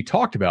would be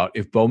talked about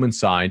if Bowman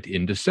signed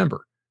in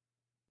December.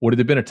 Would it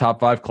have been a top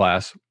 5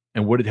 class,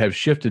 and would it have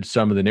shifted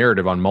some of the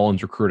narrative on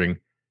Mullen's recruiting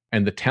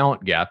and the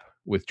talent gap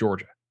with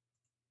Georgia?"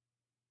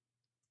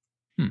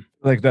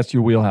 Like that's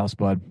your wheelhouse,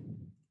 bud.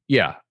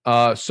 Yeah.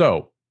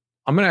 So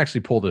I'm going to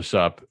actually pull this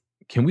up.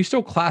 Can we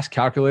still class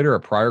calculator a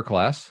prior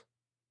class?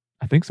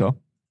 I think so.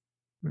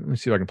 Let me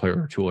see if I can play with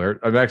our tool here.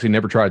 I've actually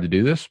never tried to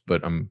do this,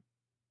 but I'm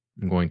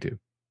going to.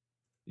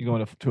 You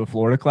going to a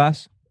Florida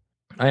class?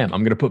 I am.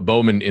 I'm going to put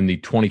Bowman in the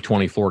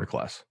 2020 Florida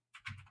class.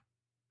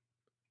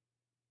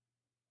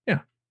 Yeah.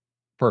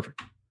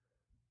 Perfect.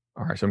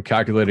 All right. So I'm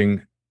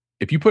calculating.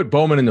 If you put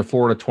Bowman in the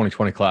Florida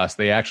 2020 class,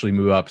 they actually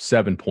move up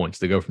 7 points.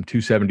 They go from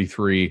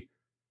 273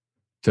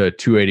 to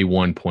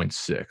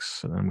 281.6.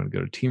 So then I'm going to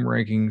go to team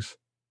rankings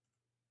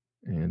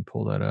and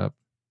pull that up.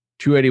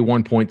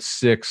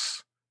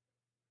 281.6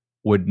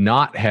 would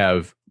not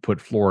have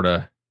put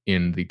Florida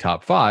in the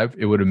top 5.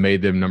 It would have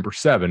made them number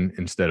 7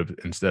 instead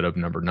of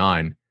number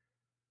 9,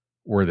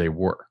 where they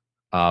were.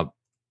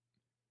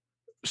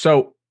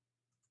 So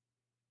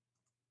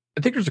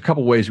I think there's a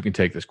couple ways we can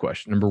take this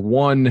question. Number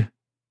one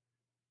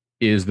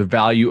is the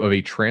value of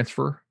a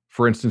transfer.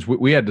 For instance,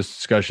 we had this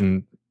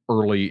discussion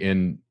early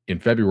in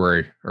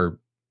February, or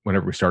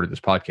whenever we started this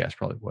podcast,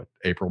 probably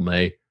April,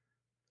 May,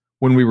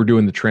 when we were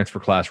doing the transfer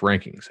class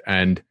rankings.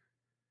 And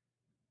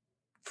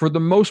for the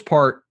most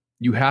part,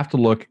 you have to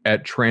look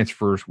at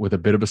transfers with a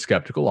bit of a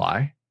skeptical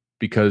eye,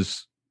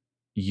 because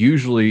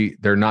usually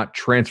they're not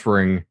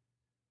transferring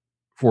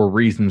for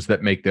reasons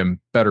that make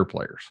them better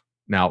players.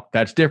 Now,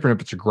 that's different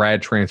if it's a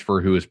grad transfer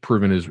who has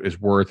proven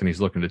his worth and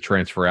he's looking to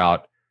transfer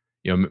out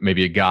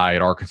maybe a guy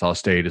at Arkansas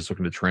State is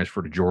looking to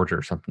transfer to Georgia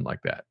or something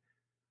like that.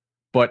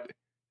 But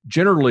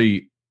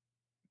generally,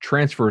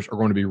 transfers are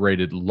going to be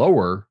rated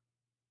lower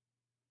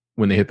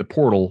when they hit the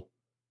portal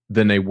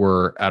than they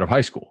were out of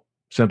high school,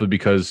 simply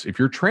because if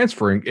you're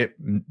transferring,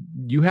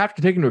 you have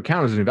to take into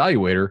account as an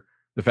evaluator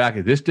the fact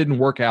that this didn't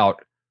work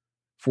out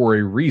for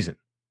a reason.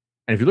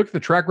 And if you look at the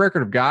track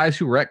record of guys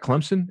who were at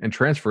Clemson and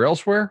transfer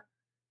elsewhere,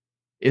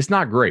 it's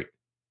not great,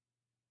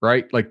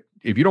 right? Like,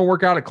 if you don't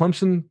work out at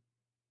Clemson,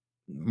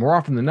 more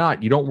often than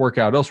not, you don't work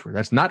out elsewhere.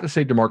 That's not to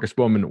say DeMarcus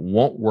Bowman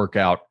won't work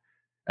out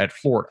at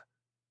Florida.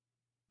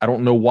 I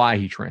don't know why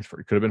he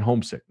transferred. It could have been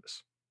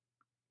homesickness.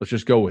 Let's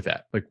just go with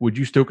that. Like, would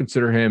you still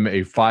consider him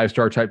a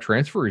 5-star type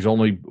transfer? He's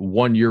only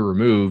 1 year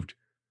removed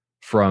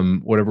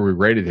from whatever we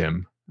rated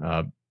him.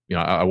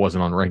 I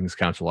wasn't on rankings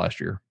council last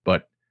year,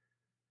 but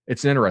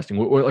it's interesting.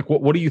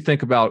 What do you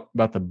think about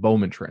the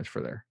Bowman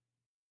transfer there?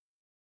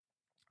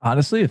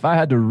 Honestly, if I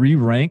had to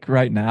re-rank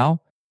right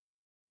now,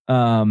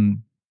 or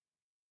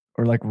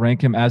like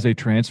rank him as a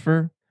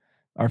transfer,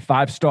 our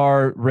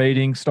 5-star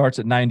rating starts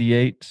at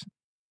 98.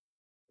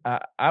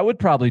 I would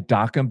probably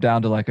dock him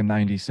down to like a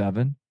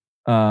 97.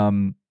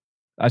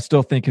 I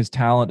still think his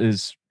talent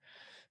is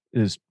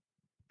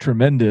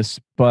tremendous,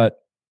 but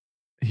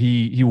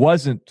he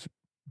wasn't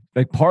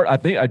like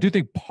I do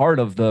think part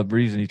of the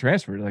reason he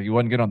transferred, like, he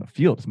wasn't getting on the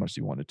field as much as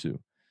he wanted to.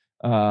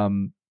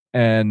 And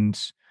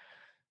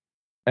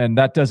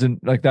that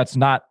doesn't, like, that's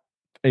not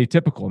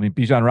atypical. I mean,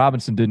 Bijan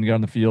Robinson didn't get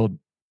on the field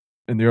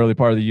in the early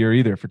part of the year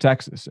either for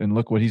Texas. And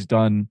look what he's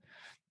did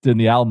in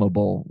the Alamo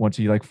Bowl once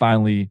he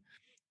finally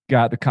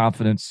got the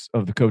confidence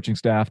of the coaching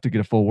staff to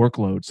get a full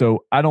workload.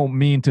 So I don't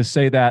mean to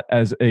say that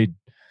as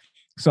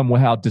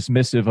somehow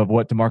dismissive of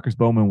what DeMarcus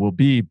Bowman will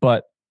be,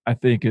 but I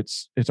think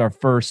it's our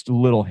first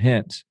little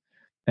hint.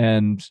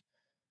 And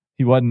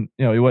he wasn't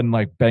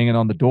like banging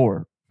on the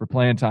door for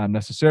playing time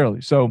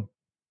necessarily. So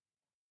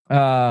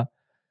that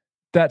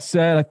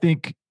said, I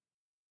think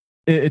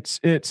it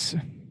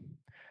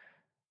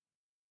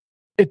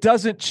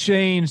doesn't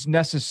change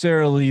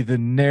necessarily the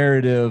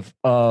narrative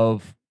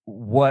of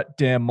what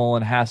Dan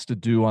Mullen has to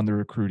do on the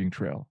recruiting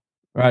trail,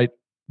 right?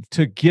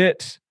 To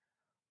get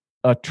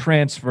a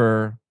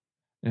transfer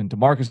into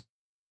Marcus,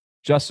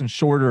 Justin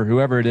Shorter,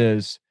 whoever it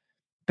is,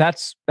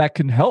 that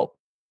can help.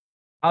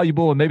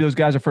 Valuable, and maybe those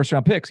guys are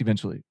first-round picks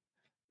eventually,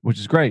 which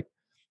is great.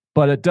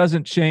 But it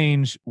doesn't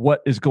change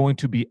what is going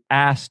to be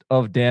asked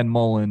of Dan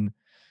Mullen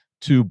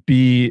to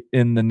be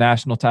in the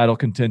national title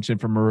contention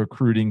from a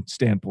recruiting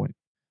standpoint.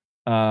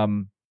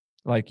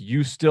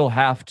 You still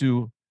have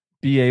to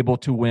be able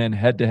to win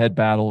head-to-head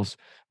battles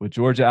with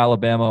Georgia,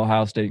 Alabama,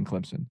 Ohio State, and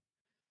Clemson.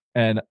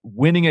 And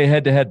winning a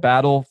head-to-head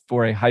battle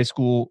for a high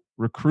school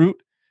recruit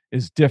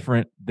is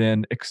different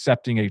than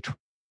accepting a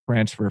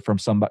transfer from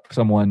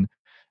someone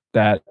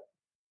that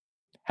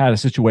had a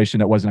situation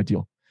that wasn't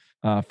ideal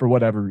for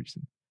whatever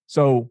reason.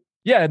 So,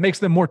 yeah, it makes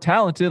them more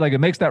talented. Like, it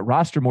makes that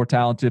roster more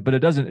talented, but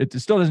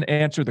it still doesn't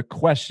answer the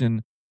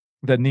question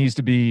that needs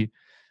to be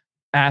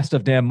asked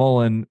of Dan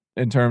Mullen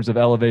in terms of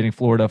elevating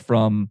Florida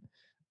from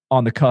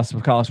on the cusp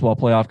of college football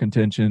playoff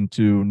contention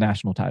to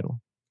national title.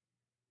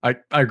 I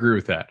agree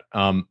with that.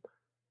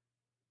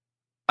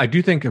 I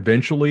do think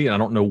eventually, and I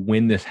don't know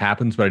when this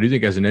happens, but I do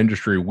think as an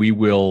industry, we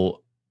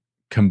will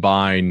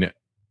combine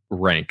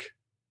rank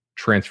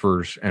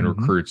transfers and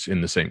recruits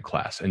in the same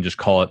class and just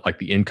call it like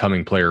the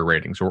incoming player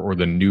ratings or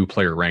the new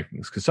player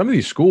rankings. Because some of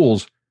these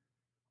schools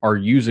are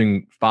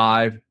using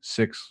 5,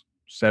 6,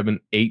 7,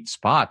 8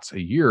 spots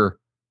a year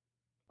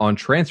on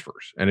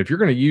transfers. And if you're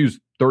going to use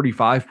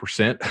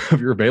 35%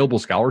 of your available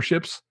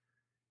scholarships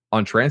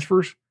on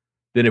transfers,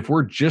 then if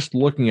we're just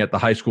looking at the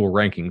high school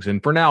rankings,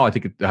 and for now, I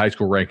think the high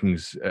school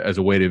rankings as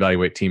a way to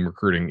evaluate team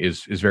recruiting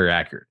is very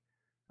accurate.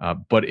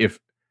 But if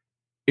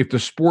the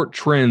sport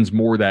trends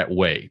more that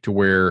way to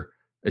where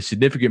a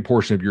significant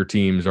portion of your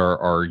teams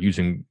are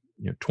using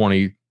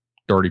 20,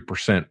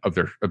 30% of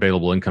their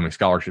available incoming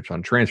scholarships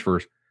on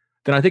transfers,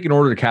 then I think in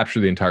order to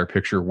capture the entire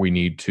picture, we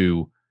need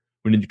to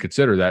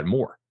consider that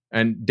more.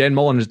 And Dan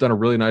Mullen has done a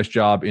really nice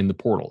job in the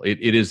portal.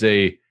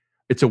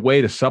 It's a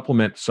way to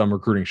supplement some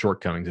recruiting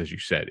shortcomings, as you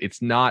said.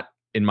 It's not,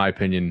 in my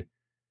opinion,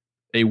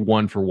 a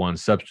one-for-one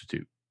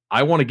substitute.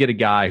 I want to get a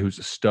guy who's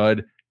a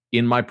stud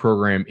in my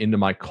program, into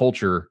my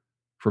culture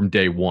from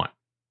day one.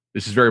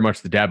 This is very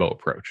much the Dabo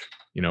approach.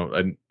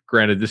 And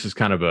granted, this is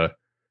kind of a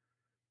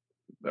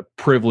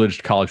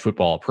privileged college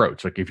football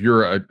approach. Like, if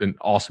you're an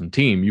awesome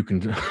team, you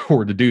can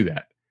afford to do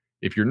that.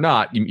 If you're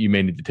not, you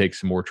may need to take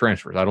some more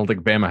transfers. I don't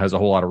think Bama has a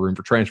whole lot of room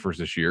for transfers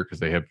this year because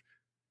they have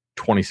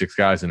 26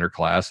 guys in their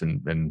class,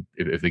 and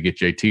if they get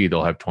JT,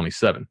 they'll have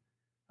 27.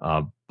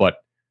 But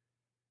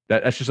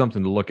that's just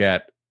something to look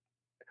at.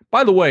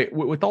 By the way,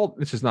 with all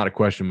this is not a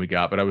question we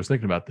got, but I was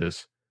thinking about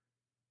this.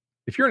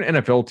 If you're an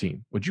NFL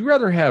team, would you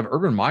rather have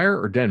Urban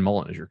Meyer or Dan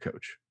Mullen as your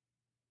coach?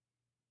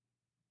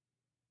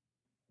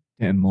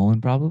 Dan Mullen,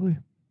 probably.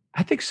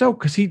 I think so,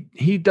 because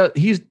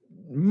he's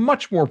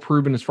much more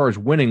proven as far as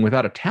winning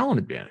without a talent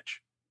advantage.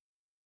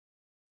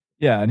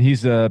 Yeah, and he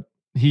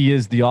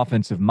is the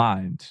offensive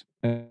mind.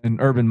 And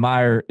Urban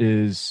Meyer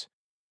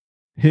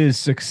his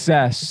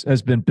success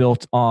has been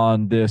built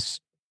on this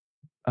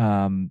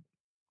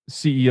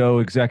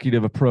CEO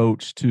executive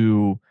approach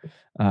to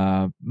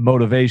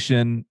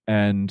motivation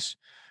and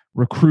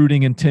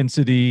recruiting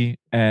intensity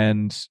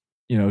and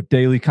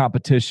daily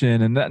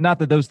competition. And not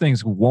that those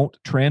things won't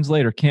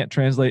translate or can't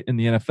translate in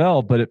the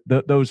NFL,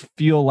 but those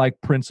feel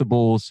like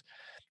principles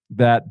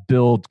that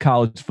build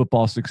college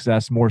football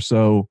success more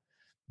so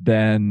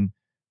than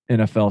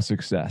NFL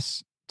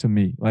success to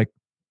me. Like,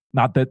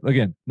 not that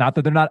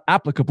they're not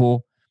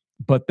applicable,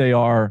 but they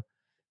are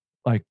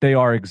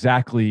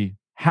exactly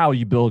how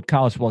you build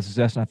college football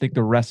success. And I think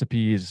the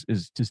recipe is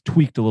just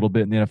tweaked a little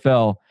bit in the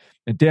NFL.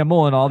 And Dan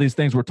Mullen, all these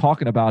things we're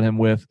talking about him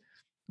with,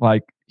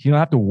 like, you don't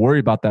have to worry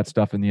about that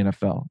stuff in the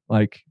NFL.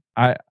 Like,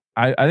 I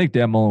think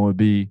Dan Mullen would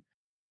be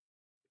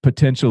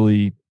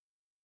potentially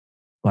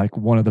like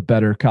one of the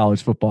better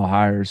college football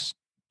hires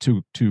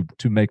to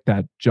make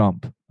that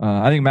jump.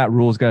 I think Matt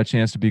Rule's got a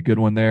chance to be a good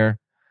one there.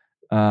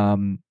 But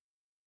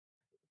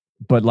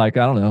like,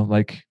 I don't know,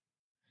 like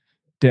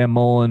Dan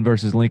Mullen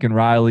versus Lincoln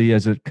Riley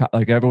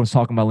like everyone's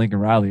talking about Lincoln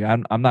Riley.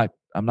 I'm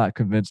not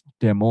convinced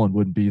Dan Mullen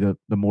wouldn't be the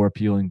more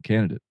appealing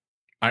candidate.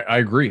 I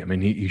agree. I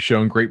mean, he's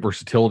shown great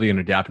versatility in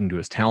adapting to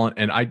his talent.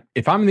 And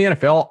if I'm in the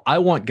NFL, I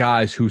want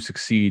guys who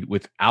succeed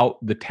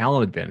without the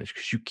talent advantage,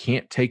 because you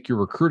can't take your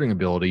recruiting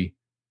ability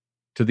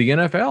to the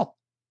NFL.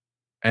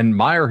 And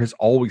Meyer has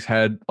always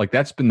had, like,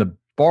 that's been the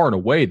far and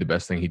away the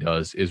best thing he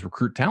does is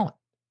recruit talent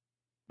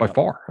by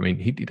far. I mean,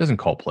 he doesn't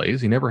call plays.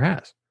 He never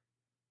has.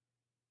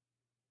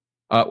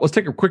 Let's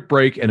take a quick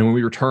break. And then when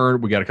we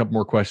return, we got a couple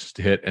more questions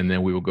to hit, and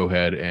then we will go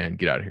ahead and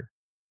get out of here.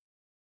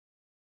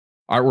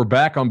 All right, we're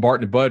back on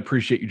Barton and Bud.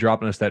 Appreciate you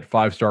dropping us that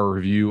 5-star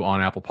review on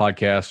Apple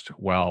Podcast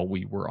while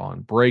we were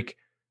on break.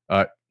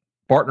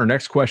 Barton, our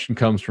next question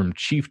comes from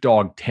Chief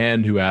Dog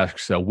 10, who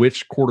asks,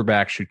 which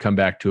quarterback should come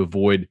back to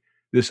avoid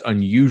this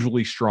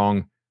unusually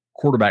strong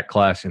quarterback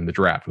class in the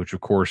draft, which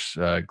of course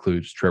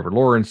includes Trevor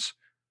Lawrence,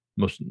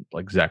 most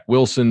like Zach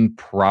Wilson,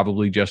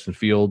 probably Justin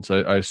Fields,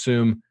 I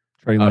assume.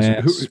 Trey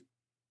Lance.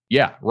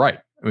 Yeah, right.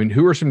 I mean,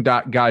 who are some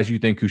guys you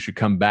think who should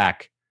come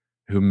back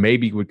who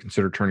maybe would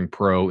consider turning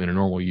pro in a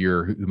normal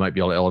year, who might be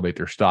able to elevate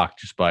their stock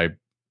just by,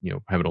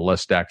 having a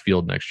less stacked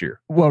field next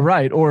year? Well,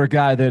 right. Or a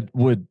guy that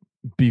would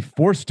be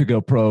forced to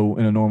go pro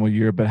in a normal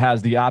year, but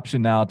has the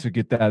option now to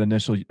get that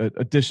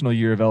additional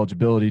year of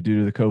eligibility due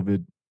to the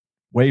COVID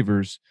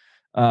waivers.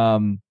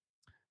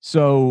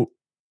 So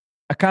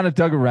I kind of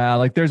dug around.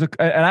 Like,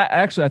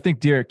 I think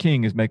Derek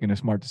King is making a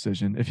smart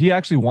decision. If he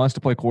actually wants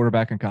to play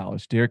quarterback in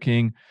college, Derek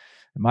King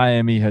in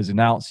Miami has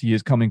announced he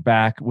is coming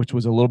back, which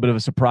was a little bit of a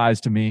surprise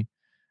to me.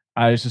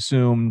 I just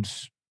assumed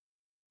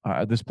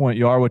at this point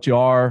you are what you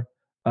are.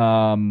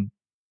 If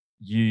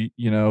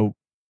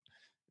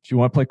you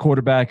want to play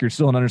quarterback, you're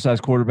still an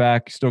undersized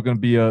quarterback. You're still going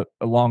to be a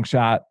long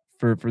shot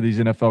for these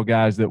NFL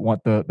guys that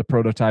want the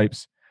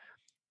prototypes.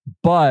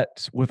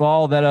 But with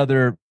all that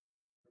other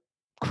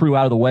crew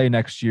out of the way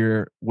next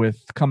year,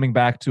 with coming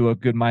back to a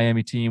good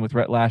Miami team with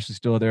Rhett Lashley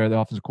still there, the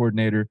offensive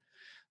coordinator,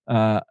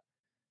 he'll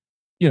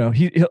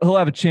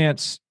have a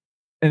chance.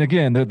 And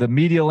again, the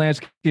media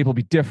landscape will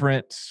be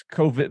different.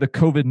 The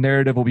COVID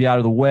narrative will be out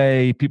of the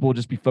way. People will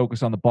just be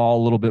focused on the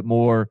ball a little bit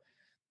more.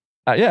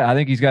 I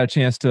think he's got a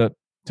chance to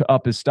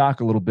up his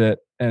stock a little bit.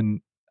 And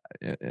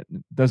it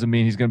doesn't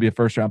mean he's going to be a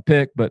first-round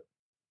pick, but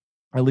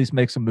at least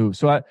make some moves.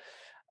 So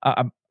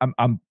I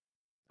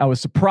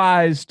was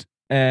surprised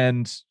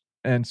and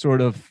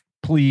sort of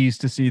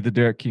pleased to see the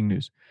Derek King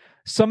news.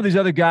 Some of these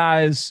other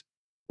guys,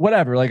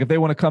 whatever, like if they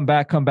want to come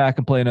back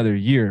and play another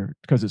year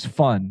because it's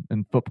fun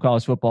and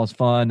college football is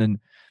fun.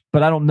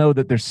 But I don't know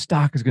that their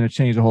stock is going to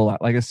change a whole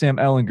lot. Like a Sam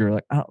Ehlinger,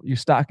 like your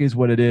stock is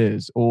what it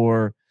is.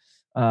 Or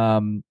I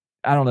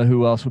don't know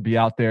who else would be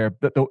out there.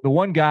 But the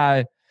one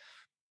guy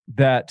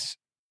that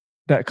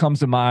comes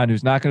to mind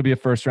who's not going to be a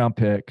first round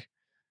pick,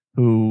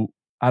 who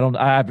I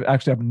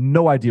actually have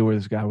no idea where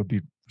this guy would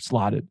be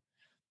slotted,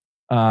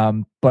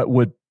 but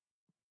would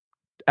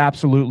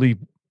absolutely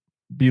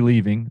be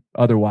leaving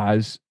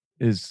otherwise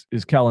is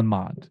Kellen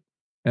Mond.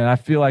 And I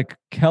feel like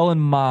Kellen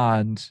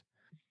Mond,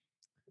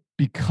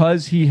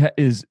 because he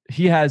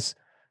has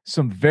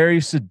some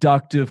very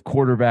seductive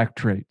quarterback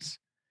traits.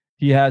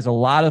 He has a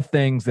lot of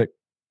things that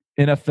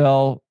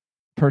NFL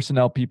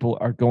personnel people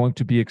are going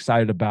to be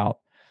excited about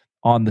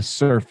on the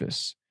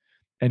surface.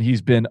 And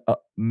he's been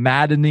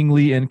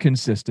maddeningly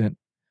inconsistent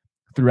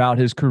throughout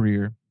his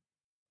career.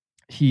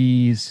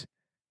 He's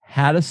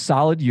had a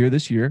solid year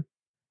this year.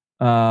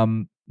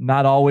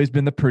 Not always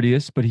been the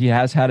prettiest, but he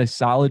has had a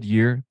solid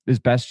year, his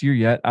best year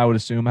yet, I would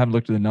assume. I haven't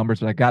looked at the numbers,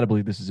 but I got to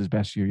believe this is his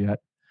best year yet.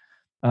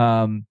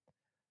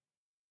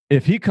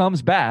 If he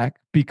comes back,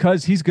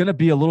 because he's going to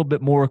be a little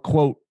bit more,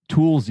 quote,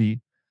 toolsy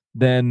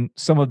than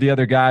some of the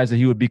other guys that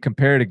he would be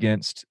compared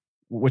against,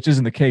 which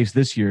isn't the case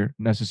this year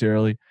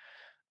necessarily.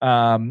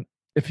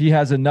 If he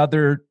has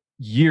another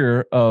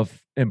year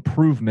of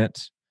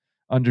improvement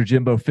under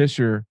Jimbo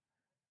Fisher,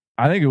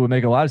 I think it would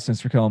make a lot of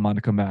sense for Kellen Mond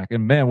to come back.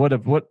 And man,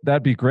 what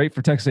that'd be great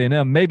for Texas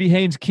A&M. Maybe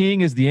Haynes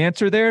King is the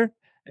answer there.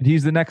 and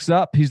he's the next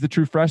up. He's the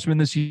true freshman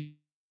this year.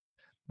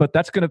 But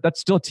that's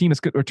still a team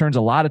that returns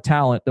a lot of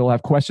talent. They'll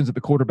have questions at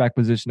the quarterback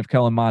position if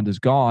Kellen Mond is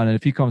gone, and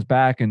if he comes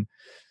back and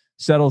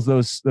settles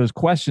those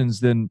questions,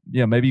 then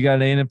maybe you got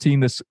an A&M team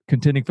that's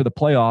contending for the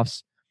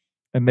playoffs,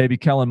 and maybe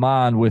Kellen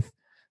Mond with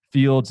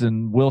Fields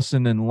and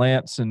Wilson and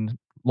Lance and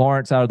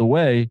Lawrence out of the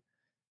way.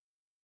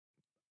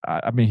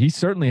 I mean, he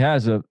certainly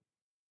has an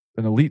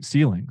elite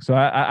ceiling. So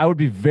I would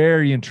be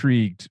very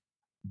intrigued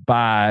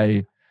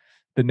by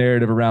the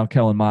narrative around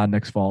Kellen Mond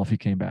next fall if he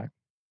came back.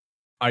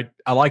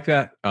 I like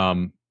that.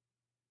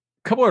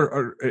 Couple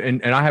of,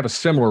 and I have a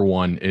similar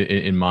one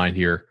in mind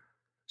here.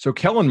 So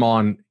Kellen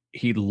Mond,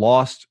 he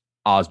lost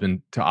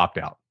Osmond to opt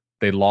out.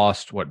 They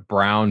lost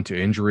Brown to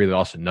injury. They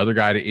lost another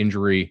guy to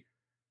injury.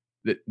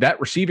 That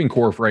receiving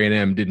core for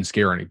A&M didn't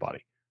scare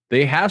anybody.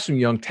 They have some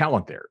young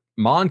talent there.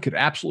 Mond could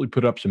absolutely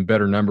put up some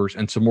better numbers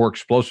and some more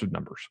explosive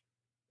numbers,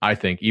 I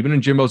think, even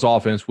in Jimbo's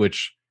offense,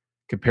 which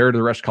compared to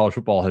the rest of college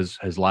football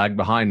has lagged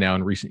behind now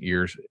in recent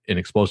years in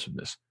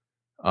explosiveness.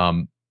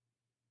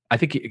 I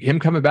think him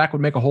coming back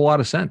would make a whole lot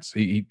of sense.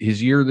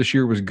 His year this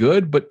year was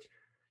good, but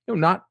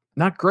not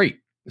great.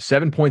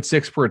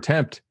 7.6 per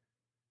attempt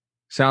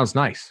sounds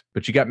nice,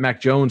 but you got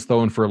Mac Jones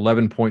throwing for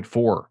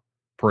 11.4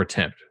 per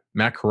attempt.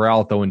 Matt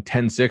Corral throwing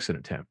 10.6 an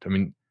attempt. I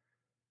mean,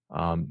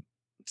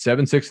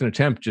 7.6 an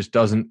attempt just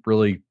doesn't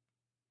really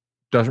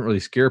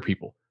scare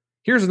people.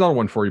 Here's another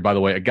one for you, by the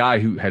way, a guy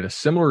who had a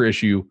similar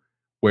issue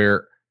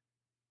where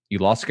you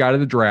lost a guy to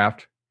the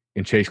draft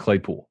in Chase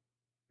Claypool.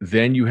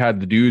 Then you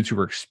had the dudes who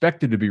were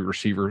expected to be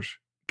receivers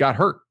got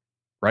hurt,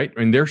 right?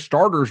 I mean, their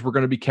starters were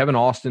going to be Kevin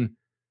Austin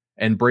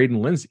and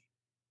Braden Lindsey.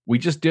 We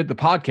just did the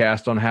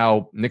podcast on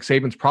how Nick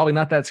Saban's probably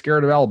not that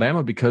scared of Alabama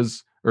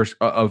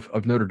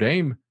of Notre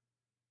Dame,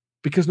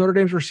 because Notre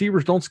Dame's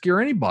receivers don't scare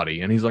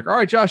anybody. And he's like, all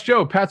right, Josh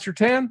Joe, Pat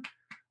Surtain,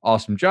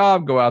 awesome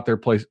job. Go out there,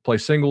 play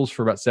singles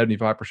for about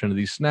 75% of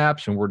these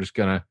snaps, and we're just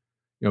going to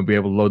be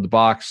able to load the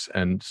box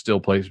and still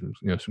play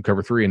some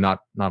cover three and not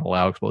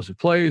allow explosive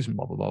plays and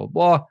blah, blah, blah,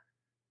 blah, blah.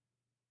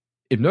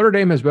 If Notre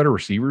Dame has better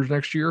receivers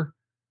next year,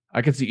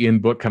 I could see Ian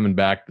Book coming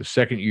back the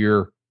second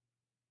year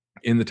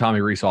in the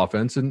Tommy Rees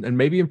offense and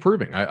maybe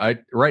improving. I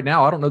right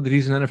now, I don't know that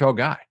he's an NFL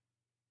guy.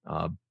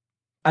 I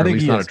think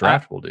he's not a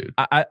draftable dude.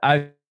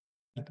 I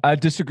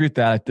disagree with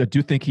that. I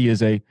do think he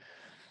is I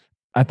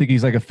think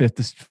he's like a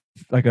fifth,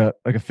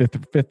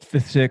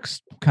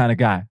 sixth kind of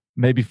guy,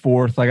 maybe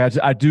fourth. Like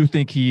I do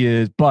think he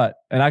is, and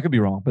I could be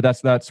wrong, but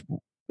that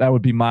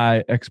would be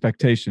my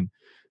expectation.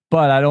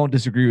 But I don't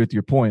disagree with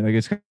your point. Like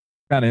it's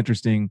kind of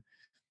interesting,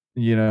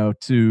 I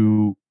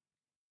feel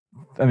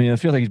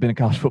like he's been in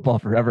college football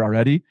forever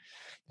already.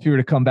 If he were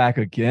to come back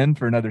again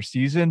for another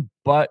season,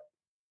 but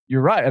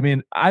you're right. I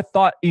mean, I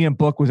thought Ian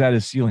Book was at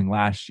his ceiling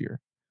last year.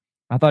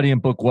 I thought Ian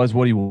Book was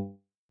what he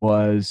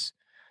was,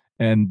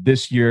 and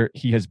this year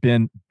he has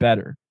been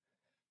better.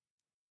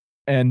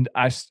 And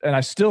I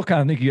still kind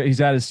of think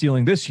he's at his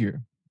ceiling this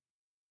year.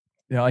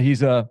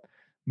 He's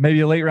maybe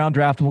a late round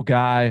draftable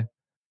guy.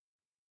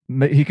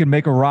 He could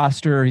make a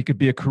roster. He could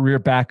be a career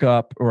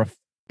backup or a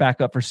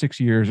backup for 6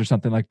 years or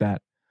something like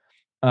that.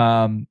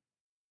 And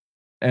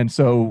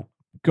so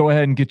go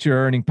ahead and get your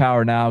earning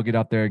power now. Get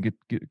out there and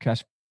get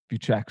cash a few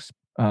checks.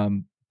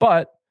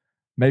 But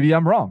maybe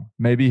I'm wrong.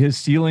 Maybe his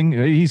ceiling,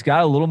 he's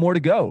got a little more to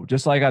go.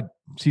 Just like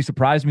he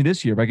surprised me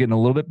this year by getting a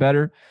little bit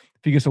better.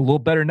 If he gets a little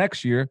better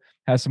next year,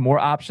 has some more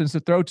options to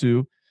throw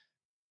to,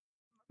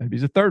 maybe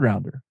he's a third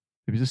rounder.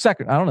 Maybe he's a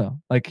second. I don't know.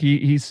 Like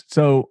he's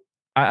so.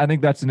 I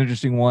think that's an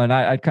interesting one.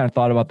 I kind of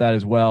thought about that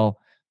as well.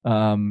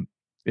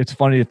 It's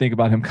funny to think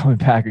about him coming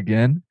back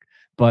again,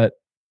 but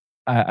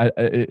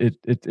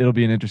it'll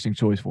be an interesting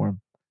choice for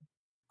him.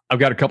 I've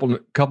got a couple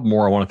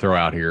more I want to throw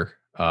out here.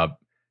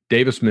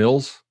 Davis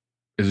Mills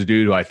is a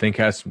dude who I think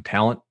has some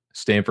talent.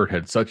 Stanford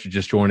had such a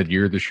disjointed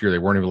year this year; they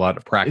weren't even allowed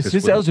to practice.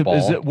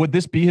 Would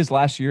this be his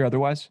last year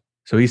otherwise?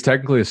 So he's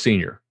technically a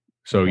senior.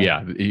 So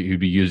yeah, he'd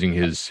be using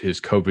his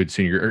COVID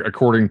senior,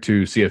 according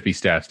to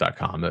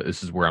CFBstats.com.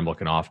 This is where I'm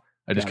looking off.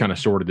 I just kind of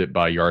sorted it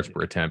by yards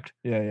per attempt.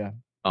 Yeah.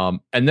 And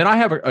then I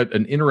have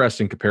an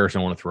interesting comparison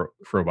I want to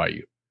throw by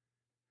you.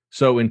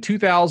 So in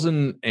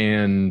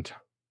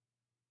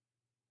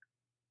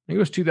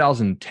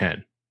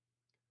 2010,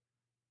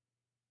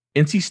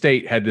 NC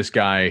State had this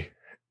guy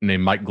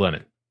named Mike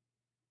Glennon.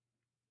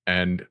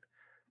 And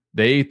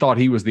they thought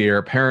he was the heir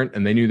apparent,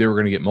 and they knew they were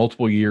going to get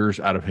multiple years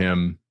out of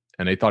him,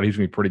 and they thought he was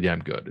going to be pretty damn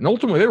good. And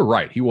ultimately, they were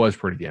right. He was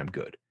pretty damn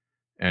good.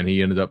 And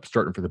he ended up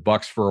starting for the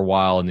Bucs for a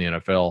while in the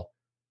NFL.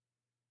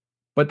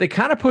 But they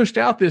kind of pushed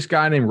out this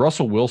guy named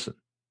Russell Wilson,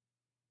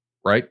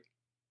 right?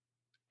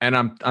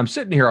 And I'm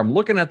sitting here, I'm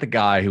looking at the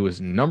guy who is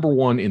number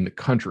one in the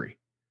country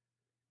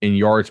in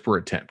yards per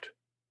attempt,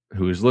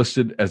 who is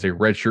listed as a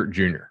redshirt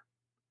junior,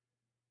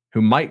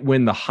 who might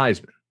win the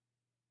Heisman.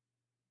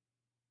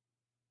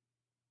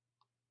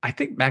 I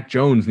think Mac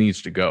Jones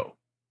needs to go,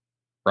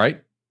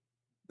 right?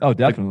 Oh,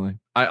 definitely.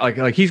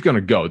 Like he's going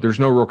to go. There's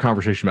no real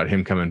conversation about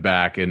him coming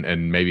back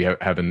and maybe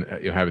having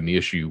the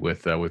issue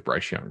with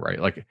Bryce Young, right?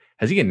 Like,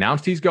 has he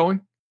announced he's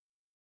going?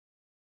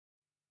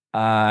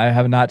 I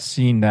have not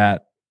seen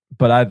that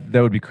But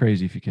that would be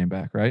crazy if he came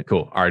back, right?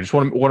 Cool. All right. Just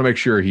want to make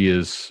sure he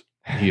is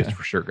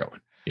for sure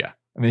going. Yeah.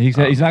 I mean, he's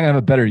not going to have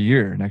a better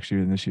year next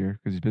year than this year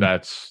because he's been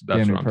that's what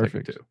I'm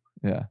perfect thinking too.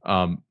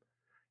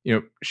 Yeah.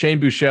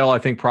 Shane Buechele, I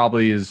think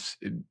probably he's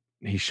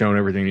shown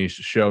everything he needs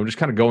to show. Just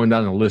kind of going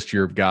down the list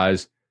here of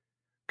guys.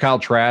 Kyle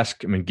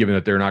Trask, I mean, given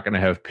that they're not going to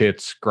have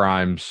Pitts,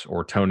 Grimes,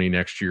 or Tony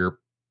next year,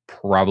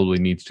 probably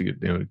needs to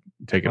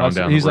take it on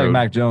down. He's the road. like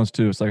Mac Jones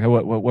too. It's like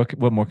what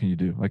more can you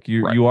do? Like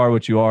you are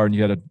what you are, and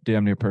you had a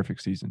damn near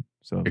perfect season.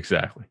 So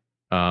exactly.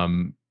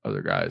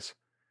 Other guys,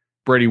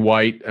 Brady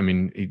White. I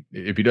mean,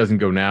 if he doesn't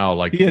go now,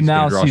 like he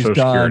announced he's done.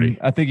 Security.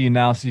 I think he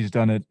announced he's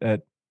done it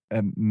at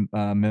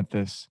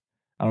Memphis.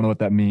 I don't know what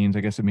that means.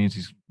 I guess it means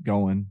he's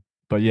going.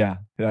 But yeah,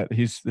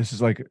 this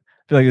is like, I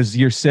feel like it's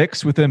year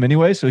 6 with him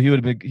anyway. So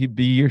he'd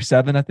be year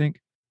 7, I think.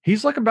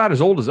 He's like about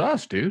as old as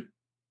us, dude.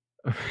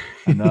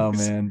 I know,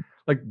 man.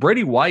 Like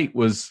Brady White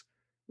was.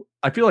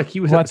 I feel like he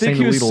was at the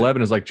same Elite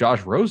 11 as like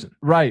Josh Rosen.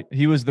 Right.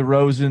 He was the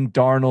Rosen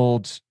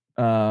Darnold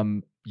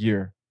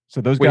year.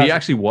 So those guys. He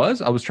actually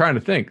was? I was trying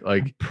to think.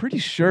 Like, I'm pretty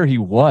sure he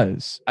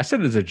was. I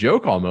said it as a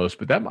joke almost,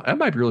 but that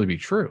might really be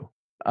true.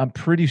 I'm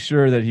pretty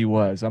sure that he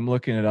was. I'm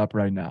looking it up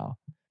right now.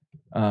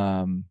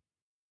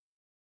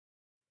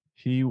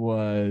 He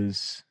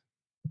was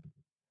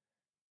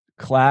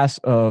class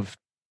of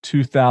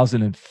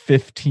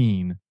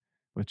 2015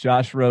 with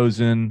Josh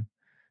Rosen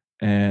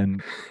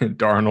and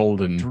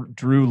Darnold and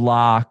Drew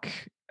Lock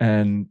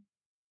and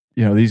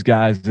these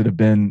guys that have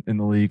been in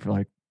the league for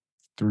like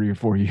 3 or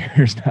 4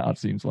 years now, it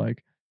seems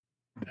like.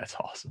 That's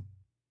awesome.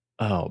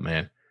 Oh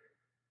man.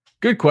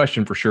 Good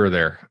question for sure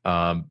there.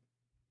 All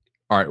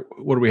right,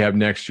 what do we have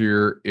next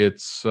year?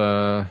 It's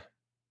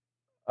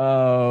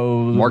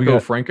Marco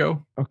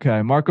Franco.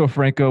 Okay, Marco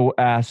Franco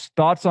asks,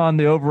 thoughts on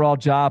the overall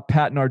job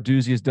Pat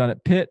Narduzzi has done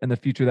at Pitt and the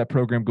future of that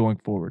program going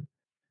forward.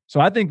 So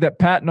I think that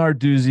Pat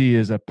Narduzzi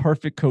is a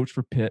perfect coach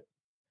for Pitt.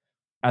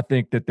 I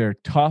think that they're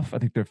tough. I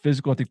think they're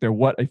physical. I think they're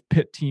what a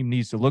Pitt team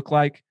needs to look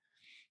like.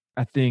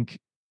 I think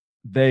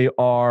they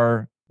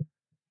have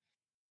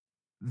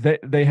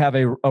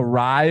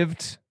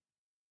arrived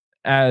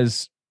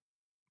as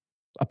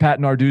a Pat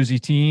Narduzzi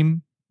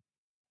team.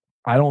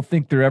 I don't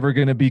think they're ever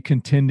going to be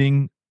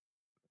contending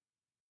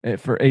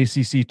for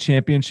ACC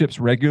championships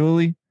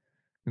regularly.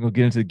 They'll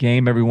get into the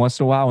game every once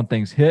in a while when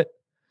things hit.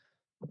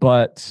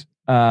 But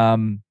I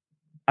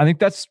think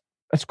that's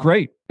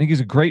great. I think he's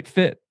a great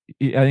fit.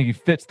 I think he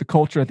fits the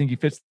culture. I think he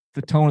fits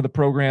the tone of the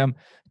program.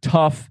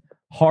 Tough,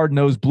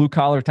 hard-nosed,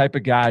 blue-collar type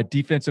of guy,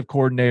 defensive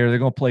coordinator. They're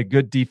going to play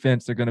good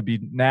defense. They're going to be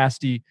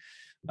nasty.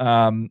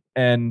 And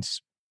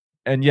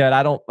yet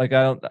I don't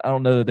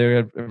know that they're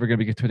ever going to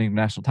be contending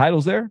national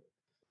titles there.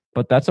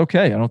 But that's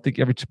okay. I don't think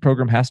every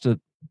program has to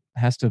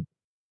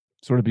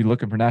sort of be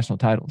looking for national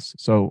titles.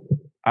 So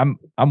I'm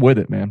with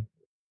it, man.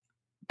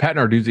 Pat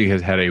Narduzzi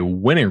has had a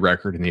winning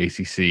record in the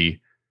ACC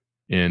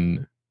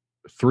in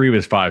 3 of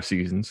his 5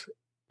 seasons.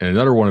 And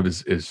another one of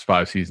his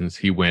 5 seasons,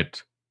 he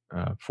went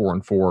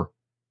 4-4.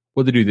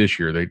 What did they do this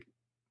year? They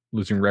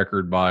losing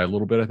record by a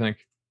little bit, I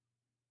think.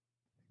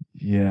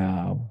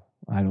 Yeah,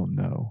 I don't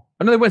know.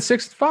 I know they went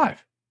 6-5.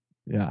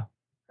 Yeah.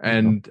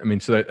 And I mean,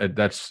 so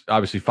that's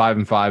obviously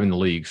 5-5 in the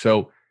league.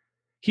 So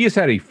he has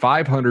had a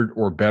 500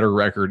 or better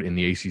record in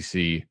the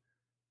ACC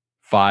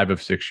 5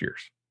 of 6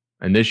 years.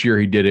 And this year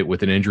he did it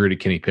with an injury to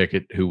Kenny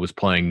Pickett, who was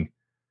playing,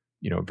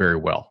 very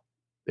well.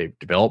 They've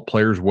developed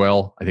players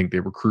well. I think they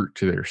recruit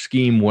to their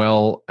scheme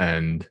well.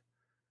 And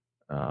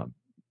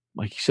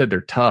like you said,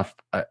 they're tough.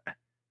 I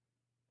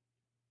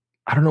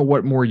don't know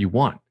what more you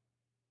want.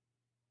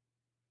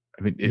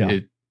 I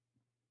mean,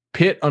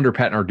 Pitt under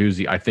Pat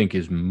Narduzzi, I think,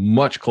 is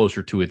much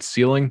closer to its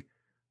ceiling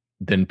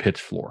than Pitt's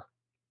floor,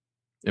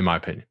 in my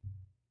opinion.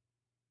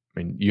 I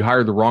mean, you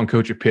hire the wrong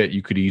coach at Pitt,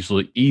 you could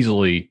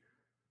easily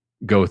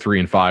go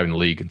 3-5 in the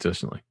league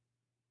consistently.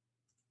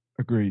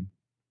 Agreed.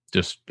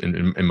 Just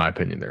in my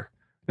opinion,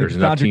 there's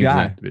enough teams.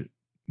 I think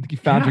you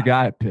found your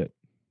guy at Pitt.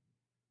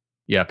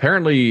 Yeah,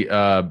 apparently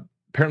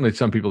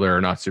some people there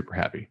are not super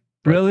happy.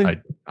 Really?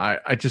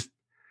 I just.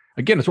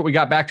 Again, it's what we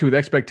got back to with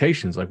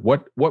expectations. Like,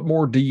 what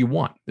more do you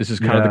want? This is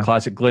kind of the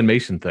classic Glenn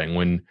Mason thing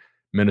when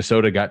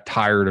Minnesota got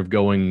tired of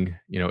going,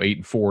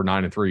 8-4,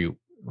 9-3.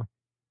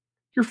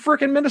 You're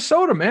freaking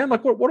Minnesota, man.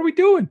 Like, what are we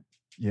doing?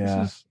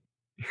 Yeah.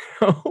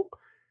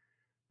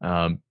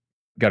 Got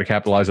to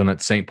capitalize on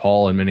that St.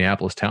 Paul and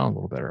Minneapolis talent a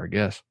little better, I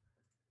guess.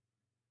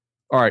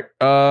 All right.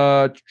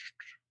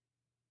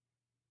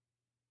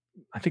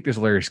 I think this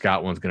Larry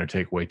Scott one's going to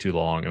take way too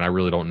long, and I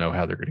really don't know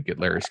how they're going to get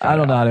Larry Scott. I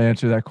don't know how to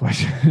answer that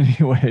question.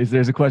 Anyways,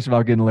 there's a question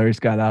about getting Larry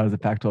Scott out as the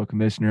Pac-12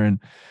 commissioner,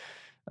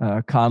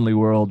 and Conley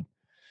World.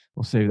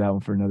 We'll save that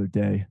one for another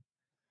day.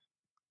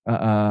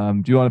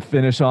 Do you want to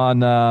finish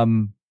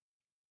on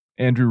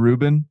Andrew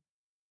Rubin?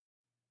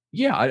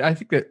 Yeah, I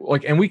think that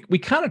and we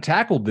kind of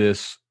tackled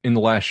this in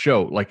the last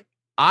show. Like,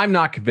 I'm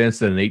not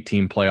convinced that an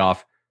 8-team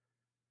playoff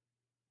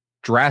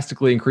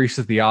drastically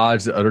increases the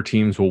odds that other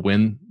teams will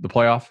win the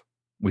playoff.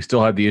 We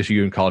still have the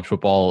issue in college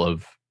football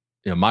of,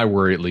 my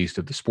worry at least,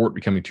 of the sport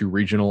becoming too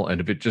regional.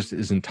 And if it just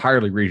is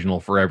entirely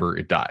regional forever,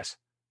 it dies.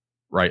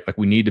 right? Like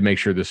we need to make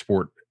sure this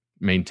sport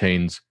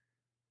maintains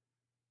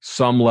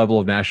some level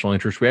of national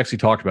interest. We actually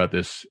talked about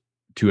this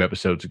 2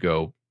 episodes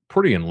ago,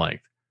 pretty at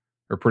length.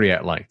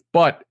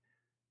 But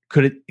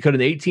could an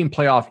 8-team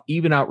playoff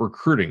even out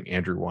recruiting,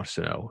 Andrew wants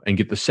to know, and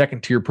get the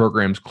second tier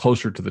programs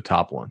closer to the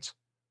top ones?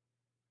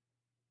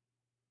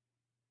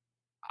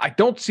 I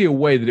don't see a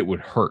way that it would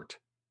hurt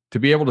to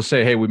be able to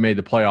say, hey, we made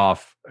the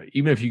playoff,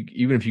 even if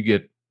you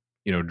get,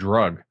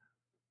 drug,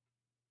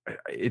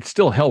 it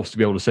still helps to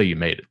be able to say you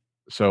made it.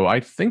 So I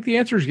think the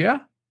answer is yeah.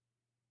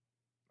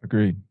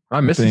 Agreed. Am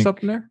I missing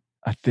something there?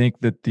 I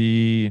think that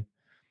the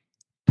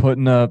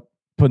putting a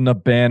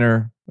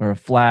banner or a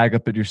flag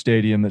up at your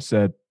stadium that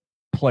said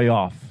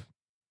playoff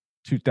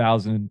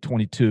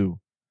 2022,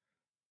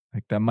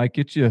 like that might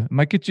get you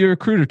a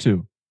recruit or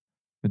two.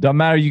 It doesn't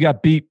matter. You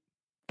got beat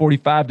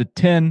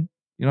 45-10.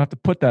 You don't have to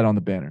put that on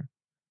the banner.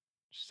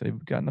 Just say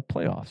we've gotten the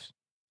playoffs.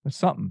 That's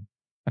something.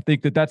 I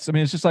think that's. I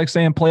mean, it's just like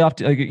saying playoff.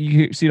 Like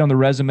you see it on the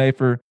resume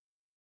for.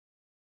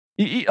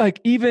 Like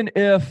even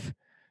if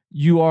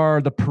you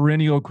are the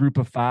perennial Group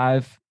of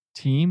 5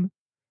 team,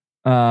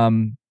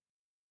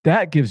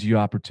 that gives you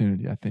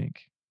opportunity. I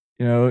think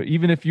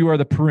even if you are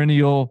the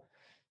perennial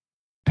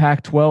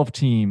Pac-12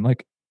 team,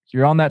 like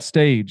you're on that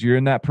stage, you're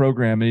in that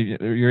program,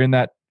 you're in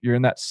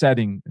that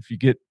setting. If you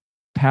get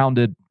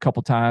pounded a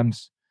couple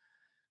times,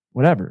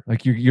 whatever,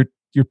 like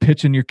you're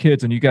pitching your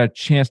kids and you got a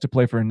chance to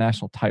play for a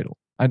national title.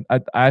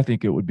 I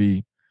think it would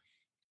be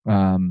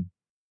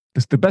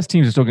the best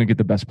teams are still going to get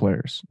the best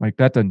players. Like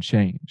that doesn't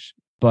change.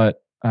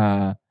 But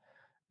I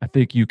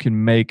think you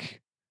can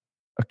make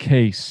a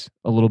case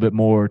a little bit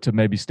more to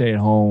maybe stay at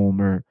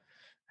home, or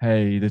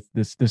hey,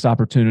 this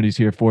opportunity's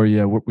here for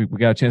you. We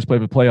got a chance to play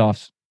for the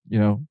playoffs.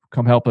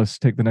 Come help us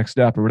take the next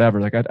step or whatever.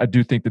 Like I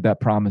do think that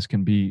promise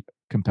can be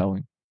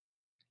compelling.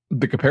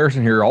 The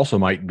comparison here also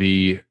might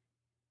be,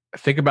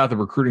 think about the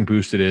recruiting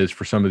boost it is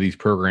for some of these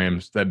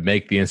programs that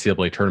make the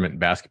NCAA tournament in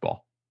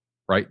basketball,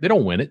 right? They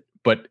don't win it,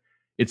 but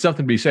it's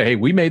something to be say, hey,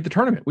 we made the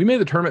tournament. We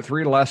made the tournament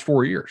 3 of the last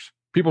 4 years.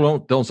 People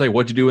don't say,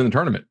 what'd you do in the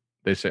tournament?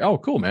 They say, oh,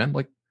 cool, man.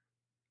 Like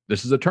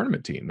this is a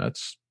tournament team.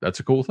 That's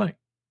a cool thing.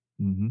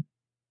 Mm-hmm.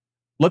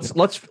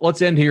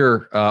 Let's end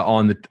here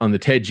on the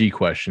Ted G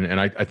question.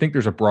 And I think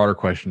there's a broader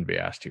question to be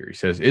asked here. He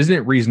says, isn't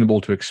it reasonable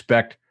to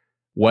expect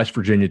West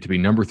Virginia to be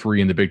number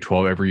 3 in the Big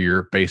 12 every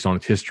year based on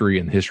its history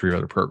and the history of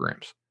other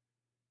programs?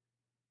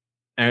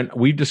 And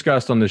we've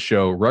discussed on this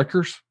show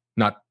Rutgers,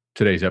 not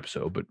today's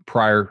episode, but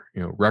prior,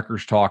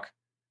 Rutgers talk,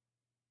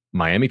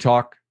 Miami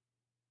talk,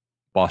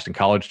 Boston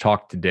College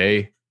talk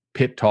today,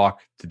 Pitt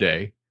talk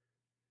today.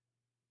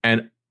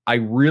 And I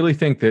really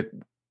think that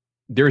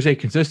there's a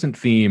consistent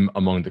theme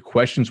among the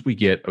questions we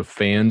get of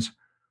fans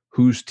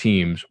whose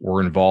teams were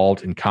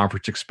involved in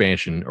conference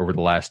expansion over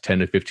the last 10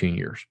 to 15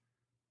 years.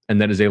 And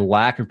that is a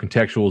lack of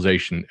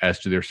contextualization as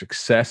to their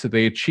success that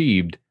they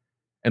achieved,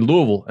 and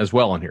Louisville as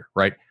well in here,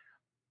 right?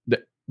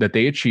 That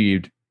they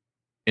achieved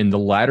in the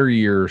latter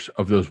years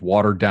of those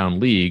watered down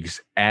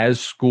leagues as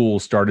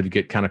schools started to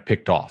get kind of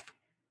picked off,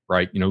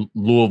 right?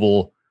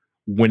 Louisville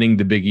winning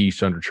the Big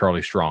East under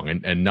Charlie Strong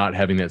and not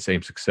having that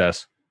same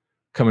success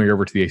coming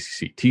over to the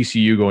ACC.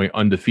 TCU going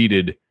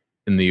undefeated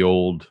in the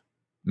old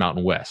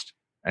Mountain West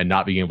and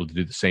not being able to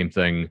do the same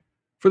thing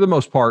for the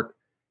most part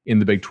in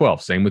the Big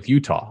 12. Same with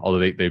Utah, although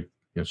they've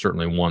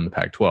certainly won the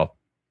Pac-12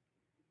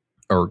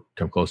 or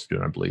come close to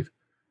doing, I believe.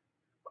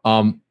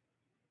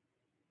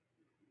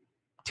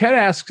 Ted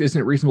asks,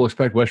 isn't it reasonable to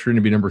expect West Virginia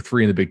to be number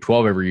 3 in the Big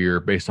 12 every year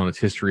based on its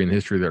history and the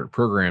history of their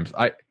programs?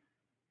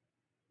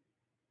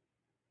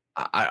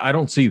 I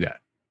don't see that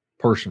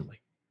personally.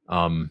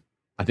 I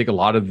think a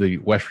lot of the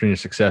West Virginia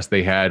success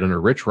they had under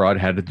Rich Rod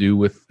had to do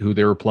with who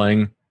they were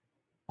playing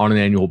on an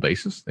annual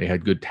basis. They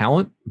had good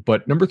talent,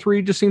 but number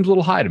 3 just seems a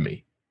little high to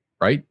me,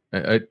 right?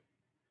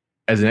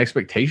 As an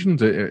expectation,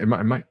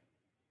 are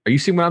you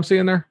seeing what I'm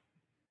seeing there?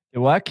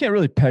 Well, I can't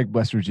really peg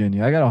West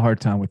Virginia. I got a hard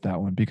time with that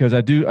one because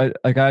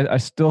I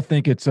still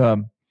think it's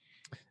a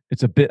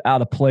bit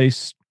out of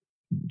place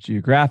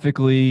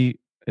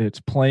geographically. It's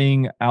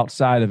playing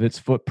outside of its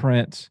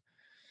footprint.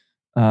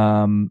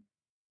 And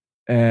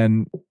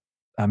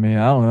I mean,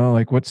 I don't know,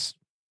 like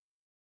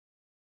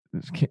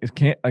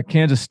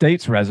Kansas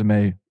State's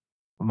resume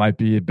might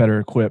be better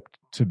equipped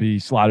to be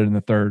slotted in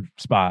the 3rd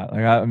spot.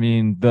 Like, I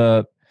mean,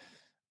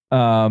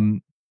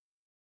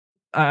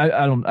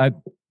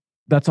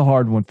 that's a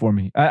hard one for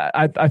me.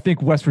 I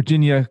think West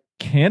Virginia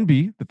can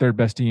be the 3rd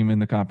best team in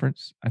the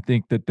conference. I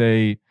think that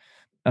they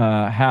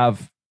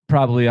have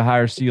probably a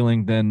higher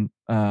ceiling than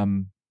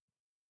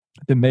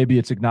maybe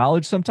it's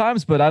acknowledged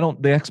sometimes, but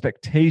the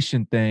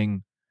expectation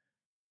thing,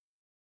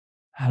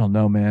 I don't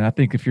know, man. I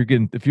think if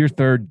you're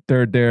third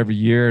there every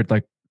year,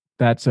 like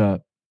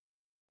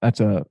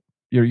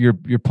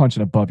you're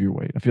punching above your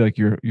weight. I feel like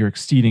you're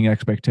exceeding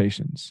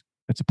expectations.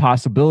 It's a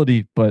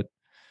possibility, but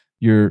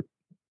you're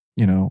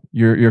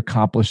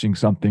accomplishing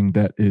something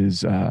that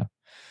is a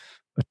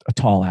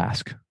tall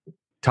ask.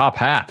 Top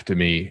half to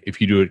me, if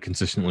you do it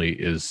consistently,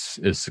 is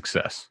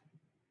success.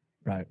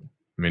 Right.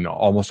 I mean,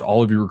 almost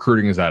all of your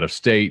recruiting is out of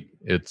state.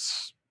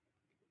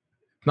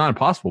 It's not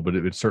impossible, but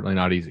it's certainly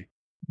not easy.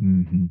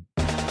 Mm-hmm.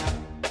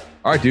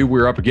 All right, dude,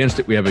 we're up against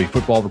it. We have a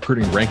football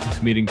recruiting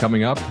rankings meeting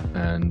coming up,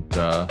 and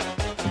we'll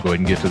go ahead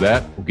and get to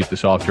that. We'll get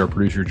this off to our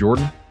producer,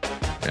 Jordan,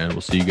 and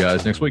we'll see you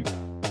guys next week.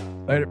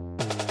 Later.